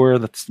 4,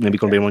 that's maybe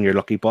going to be one of your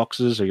lucky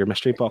boxes or your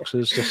mystery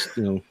boxes. Just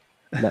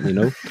let me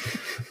know.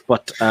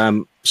 But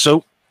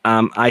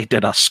I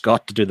did ask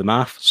Scott to do the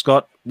math.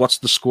 Scott, what's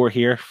the score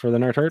here for the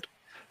Nerd Herd?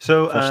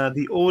 So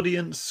the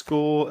audience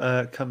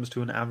score comes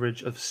to an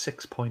average of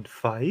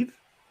 6.5.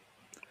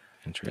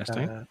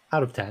 Interesting.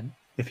 Out of 10,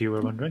 if you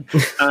were wondering.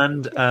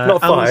 And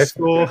Not 5.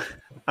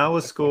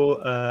 Our score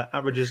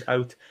averages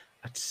out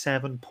at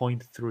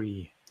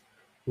 7.3.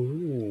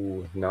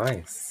 Ooh,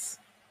 nice.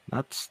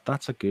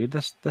 That's a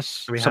good.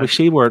 So we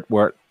see where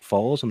it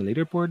falls on the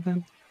leaderboard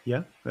then?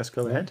 Yeah, let's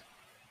go ahead.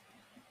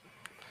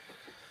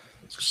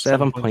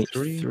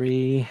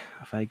 7.3.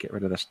 If I get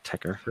rid of this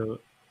ticker. So,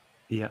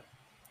 yeah.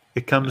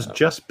 It comes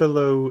just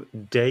below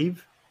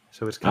Dave.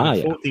 So it's kind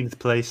of 14th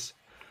place.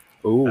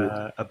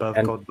 Above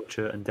God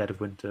Butcher and Dead of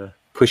Winter.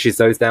 Pushes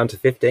those down to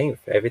 15th.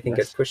 Everything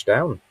gets pushed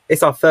down.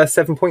 It's our first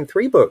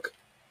 7.3 book.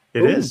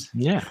 It is.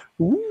 Yeah.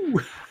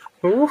 Ooh.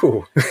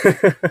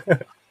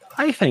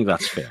 I think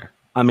that's fair.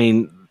 I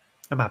mean,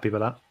 I'm happy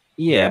with that.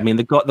 Yeah, I mean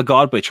the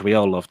God Butcher. We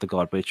all love the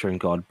God Butcher and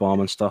God Bomb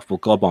and stuff. Well,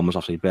 God Bomb is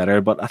obviously better,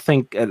 but I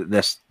think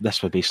this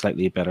would be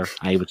slightly better.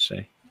 I would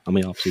say, and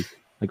we obviously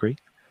agree.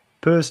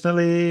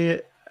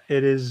 Personally,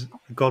 it is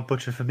God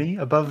Butcher for me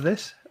above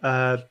this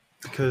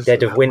because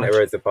Dead of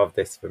Winter is above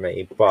this for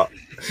me. But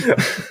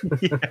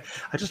yeah,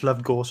 I just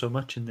love gore so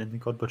much in the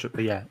God Butcher.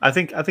 But yeah, I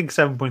think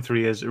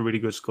 7.3 is a really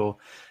good score.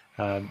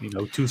 2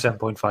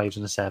 7.5s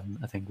and a 7.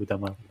 I think we've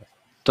done well.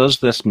 Does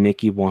this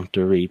make you want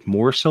to read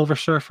more Silver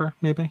Surfer?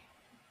 Maybe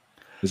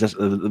is this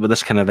would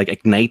this kind of like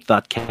ignite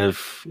that kind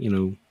of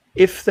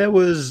If there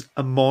was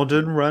a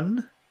modern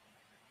run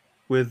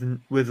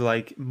with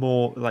like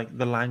more like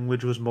the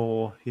language was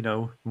more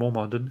more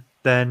modern,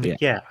 then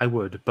yeah, I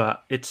would.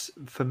 But it's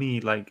for me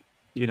like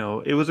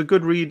it was a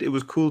good read. It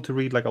was cool to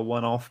read like a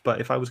one-off.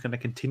 But if I was going to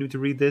continue to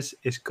read this,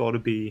 it's got to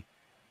be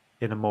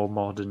in a more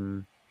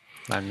modern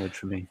language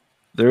for me.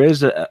 There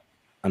is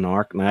an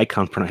arc. Now I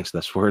can't pronounce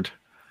this word.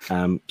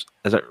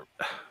 Is it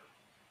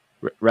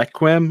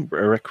Requiem?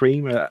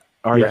 Requiem?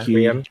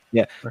 Requiem.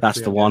 Yeah,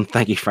 that's the one.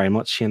 Thank you very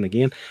much, Shane,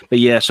 again. But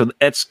yeah, so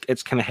it's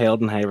kind of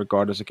held in high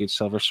regard as a good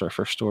Silver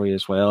Surfer story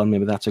as well, and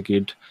maybe that's a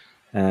good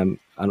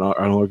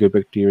another good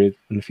book to read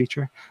in the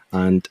future.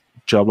 And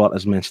Joblot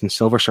has mentioned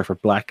Silver Surfer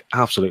Black.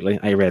 Absolutely,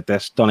 I read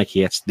this. Donna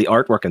Cates. The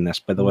artwork in this,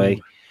 by the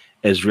way,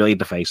 is really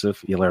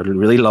divisive. You'll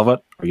really love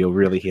it or you'll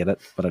really hate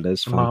it, but it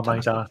is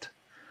fantastic. Art.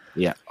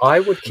 Yeah, I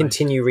would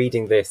continue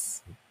reading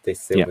this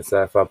Silver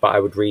Surfer, but I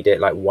would read it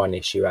like one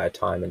issue at a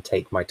time and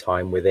take my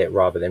time with it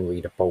rather than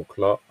read a bulk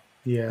lot.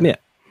 Yeah.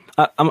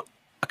 I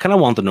kind of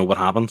want to know what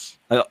happens.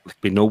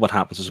 We know what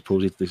happens. I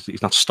suppose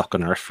he's not stuck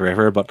on Earth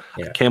forever, but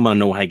I kind of want to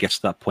know how he gets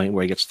to that point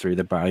where he gets through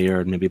the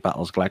barrier and maybe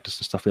battles Galactus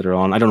and stuff later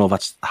on. I don't know if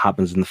that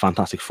happens in the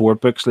Fantastic Four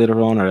books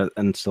later on or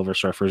in Silver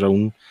Surfer's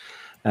own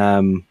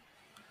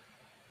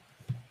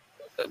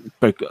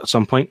book at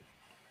some point.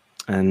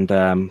 And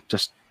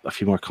just a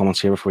few more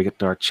comments here before we get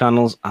to our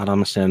channels.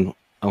 Adam is saying,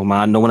 oh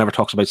man, no one ever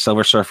talks about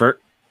Silver Surfer.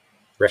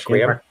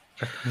 Requiem.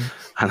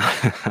 And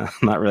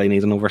that really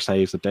needs an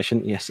oversized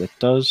edition. Yes, it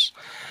does.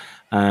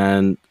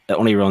 And it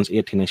only runs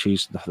 18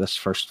 issues, this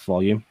first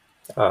volume.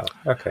 Oh,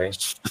 okay.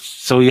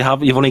 So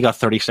you've only got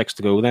 36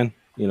 to go then,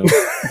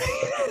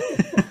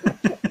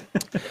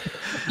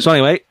 So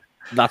anyway,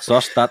 that's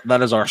us.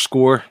 That is our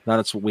score.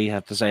 That's what we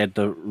have decided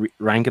to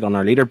rank it on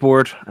our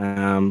leaderboard.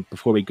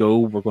 Before we go,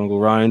 we're going to go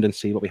around and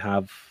see what we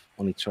have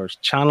on each other's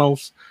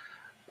channels.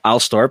 I'll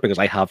start because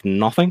I have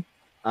nothing.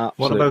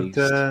 Absolutely. What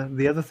about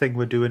the other thing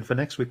we're doing for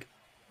next week?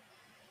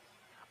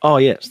 Oh,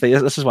 yes.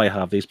 This is why I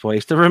have these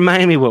boys, to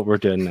remind me what we're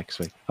doing next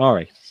week. All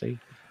right. See,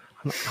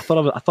 I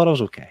thought it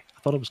was okay. I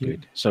thought it was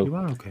good. So you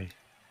are okay.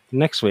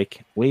 Next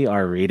week, we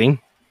are reading...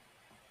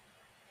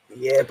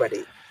 Yeah,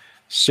 buddy.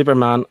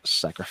 Superman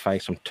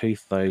Sacrifice from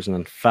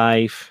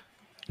 2005.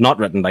 Not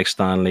written by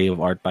Stan Lee, with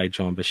art by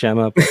John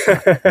Buscema.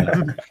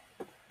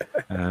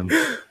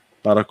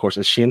 That, of course,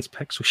 is Shane's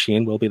pick. So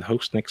Shane will be the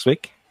host next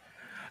week.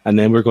 And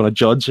then we're going to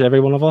judge every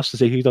one of us to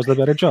see who does the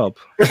better job.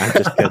 I'm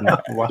just kidding.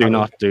 Wow. Do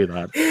not do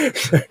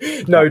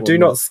that. No, do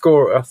not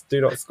score us.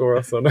 Do not score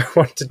us on a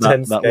 1 to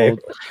 10 scale.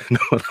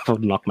 That will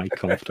knock my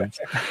confidence.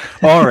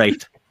 All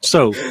right.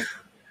 So,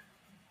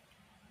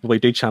 will we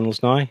do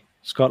channels now?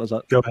 Scott, is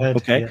that... Go ahead.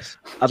 Okay. Yes.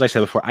 As I said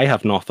before, I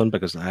have nothing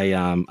because I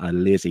am a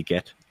lazy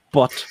git.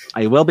 But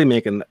I will be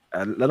making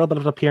a little bit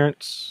of an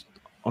appearance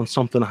on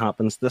something that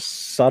happens this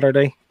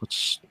Saturday.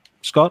 Which,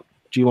 Scott,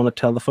 do you want to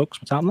tell the folks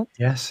what's happening?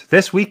 Yes.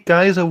 This week,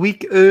 guys, a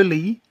week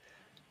early,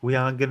 we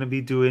are going to be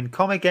doing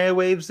Comic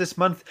Airwaves this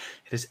month.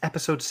 It is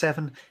episode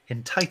 7,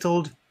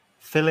 entitled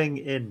Filling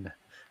In.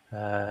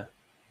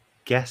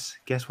 Guess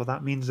what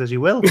that means as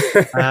you will.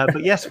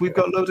 But yes, we've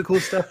got loads of cool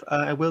stuff.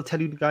 I will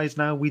tell you guys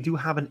now, we do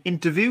have an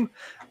interview.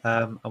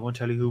 I won't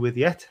tell you who with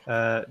yet.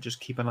 Just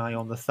keep an eye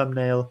on the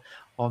thumbnail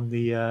on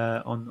the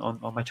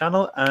on my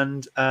channel.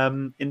 And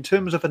in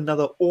terms of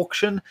another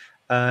auction,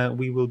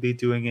 we will be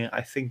doing it,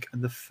 I think,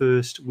 in the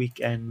first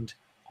weekend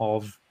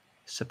of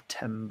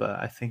September.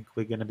 I think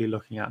we're going to be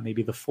looking at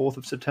maybe the 4th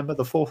of September,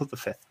 the 4th or the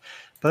 5th.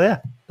 But yeah,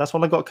 that's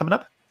all I got coming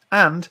up.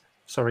 And,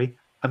 sorry,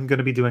 I'm going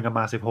to be doing a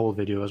massive haul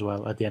video as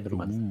well at the end of the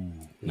month.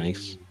 Ooh,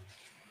 nice.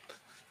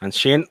 And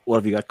Shane, what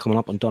have you got coming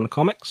up on Donna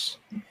Comics?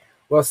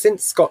 Well,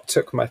 since Scott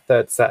took my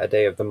 3rd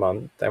Saturday of the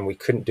month and we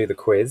couldn't do the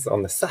quiz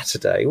on the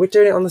Saturday, we're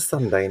doing it on the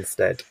Sunday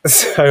instead.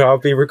 So I'll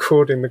be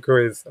recording the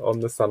quiz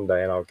on the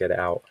Sunday and I'll get it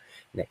out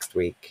next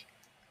week.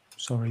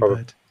 Sorry,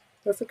 bud.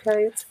 That's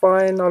okay. It's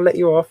fine. I'll let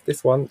you off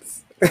this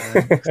once.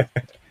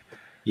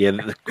 Yeah,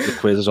 the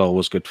quiz is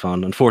always good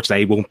fun.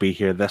 Unfortunately, I won't be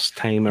here this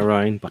time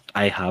around, but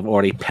I have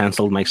already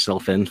penciled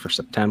myself in for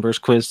September's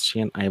quiz,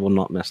 Shane. I will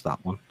not miss that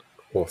one.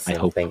 Awesome. I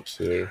hope. Thank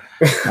you.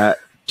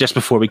 Just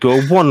before we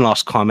go, one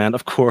last comment.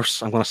 Of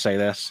course, I'm going to say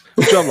this.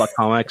 Joblot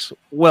Comics,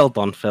 well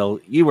done, Phil.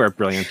 You were a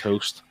brilliant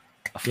host.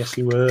 Yes,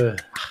 you were.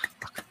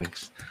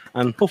 Thanks.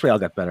 And hopefully I'll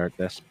get better at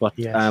this. But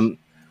yes.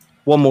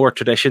 One more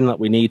tradition that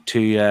we need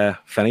to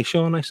finish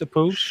on, I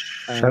suppose.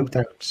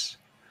 Shout-outs.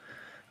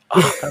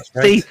 Oh, That's see,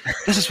 right.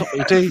 this is what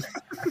we do.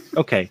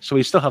 Okay, so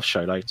we still have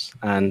shout outs,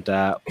 and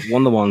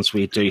one of the ones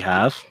we do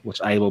have, which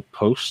I will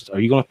post. Are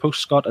you going to post,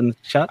 Scott, in the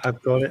chat?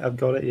 I've got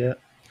it, yeah.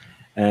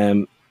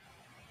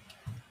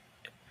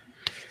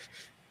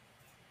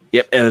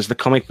 Yep, it is the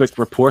Comic Book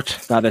Report.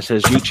 That is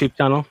his YouTube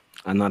channel,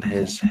 and that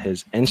is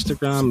his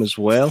Instagram as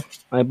well,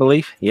 I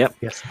believe. Yep.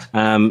 Yes.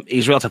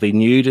 He's relatively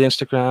new to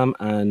Instagram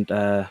and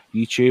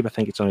YouTube. I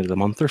think it's only a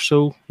month or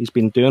so he's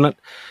been doing it.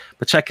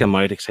 But check him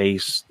out.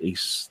 He's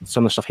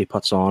some of the stuff he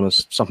puts on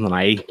is something that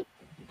I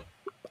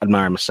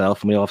admire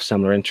myself, and we all have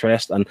similar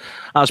interest. And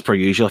as per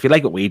usual, if you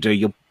like what we do,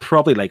 you'll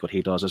probably like what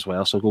he does as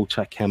well. So go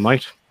check him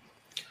out.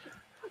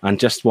 And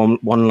just one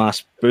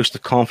last boost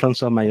of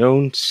confidence on my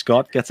own.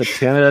 Scott gets a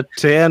 10 out of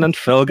 10, and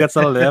Phil gets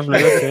an 11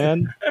 out of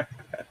 10.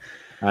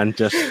 And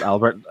just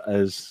Albert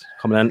is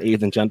coming in,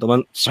 evening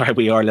gentlemen. Sorry,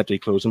 we are literally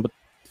closing, but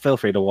feel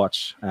free to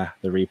watch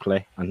the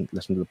replay and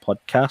listen to the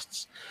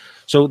podcasts.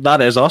 So that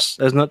is us,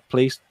 isn't it?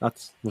 Please,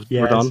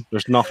 we're done.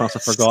 There's nothing else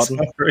I've forgotten.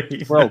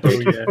 Sorry. We're all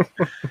good.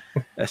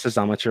 This is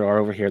Amateur R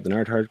over here at the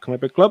Nerd Herd Comic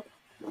Book Club.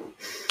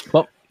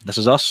 Well, this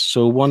is us.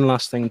 So one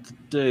last thing to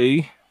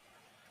do.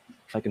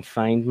 If I can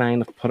find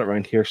mine, I've put it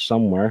around here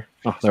somewhere.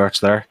 Oh, there it's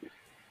there.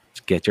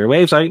 Let's get your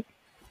waves out.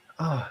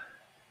 Oh.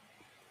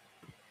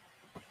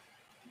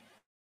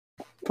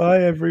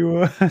 Bye,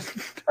 everyone.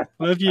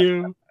 Love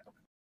you.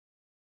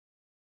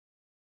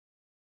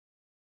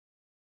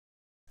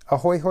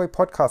 Ahoy hoy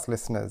podcast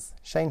listeners,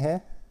 Shane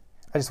here.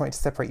 I just wanted to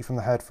separate you from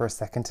the herd for a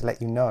second to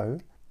let you know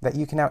that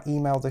you can now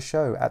email the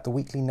show at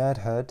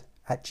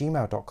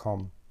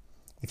theweeklynerdherd@gmail.com.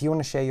 If you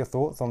want to share your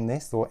thoughts on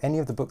this or any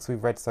of the books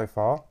we've read so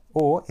far,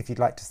 or if you'd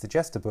like to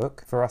suggest a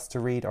book for us to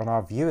read on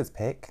our viewers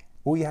pick,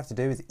 all you have to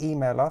do is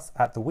email us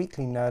at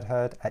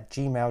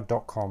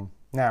theweeklynerdherd@gmail.com.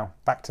 Now,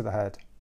 back to the herd.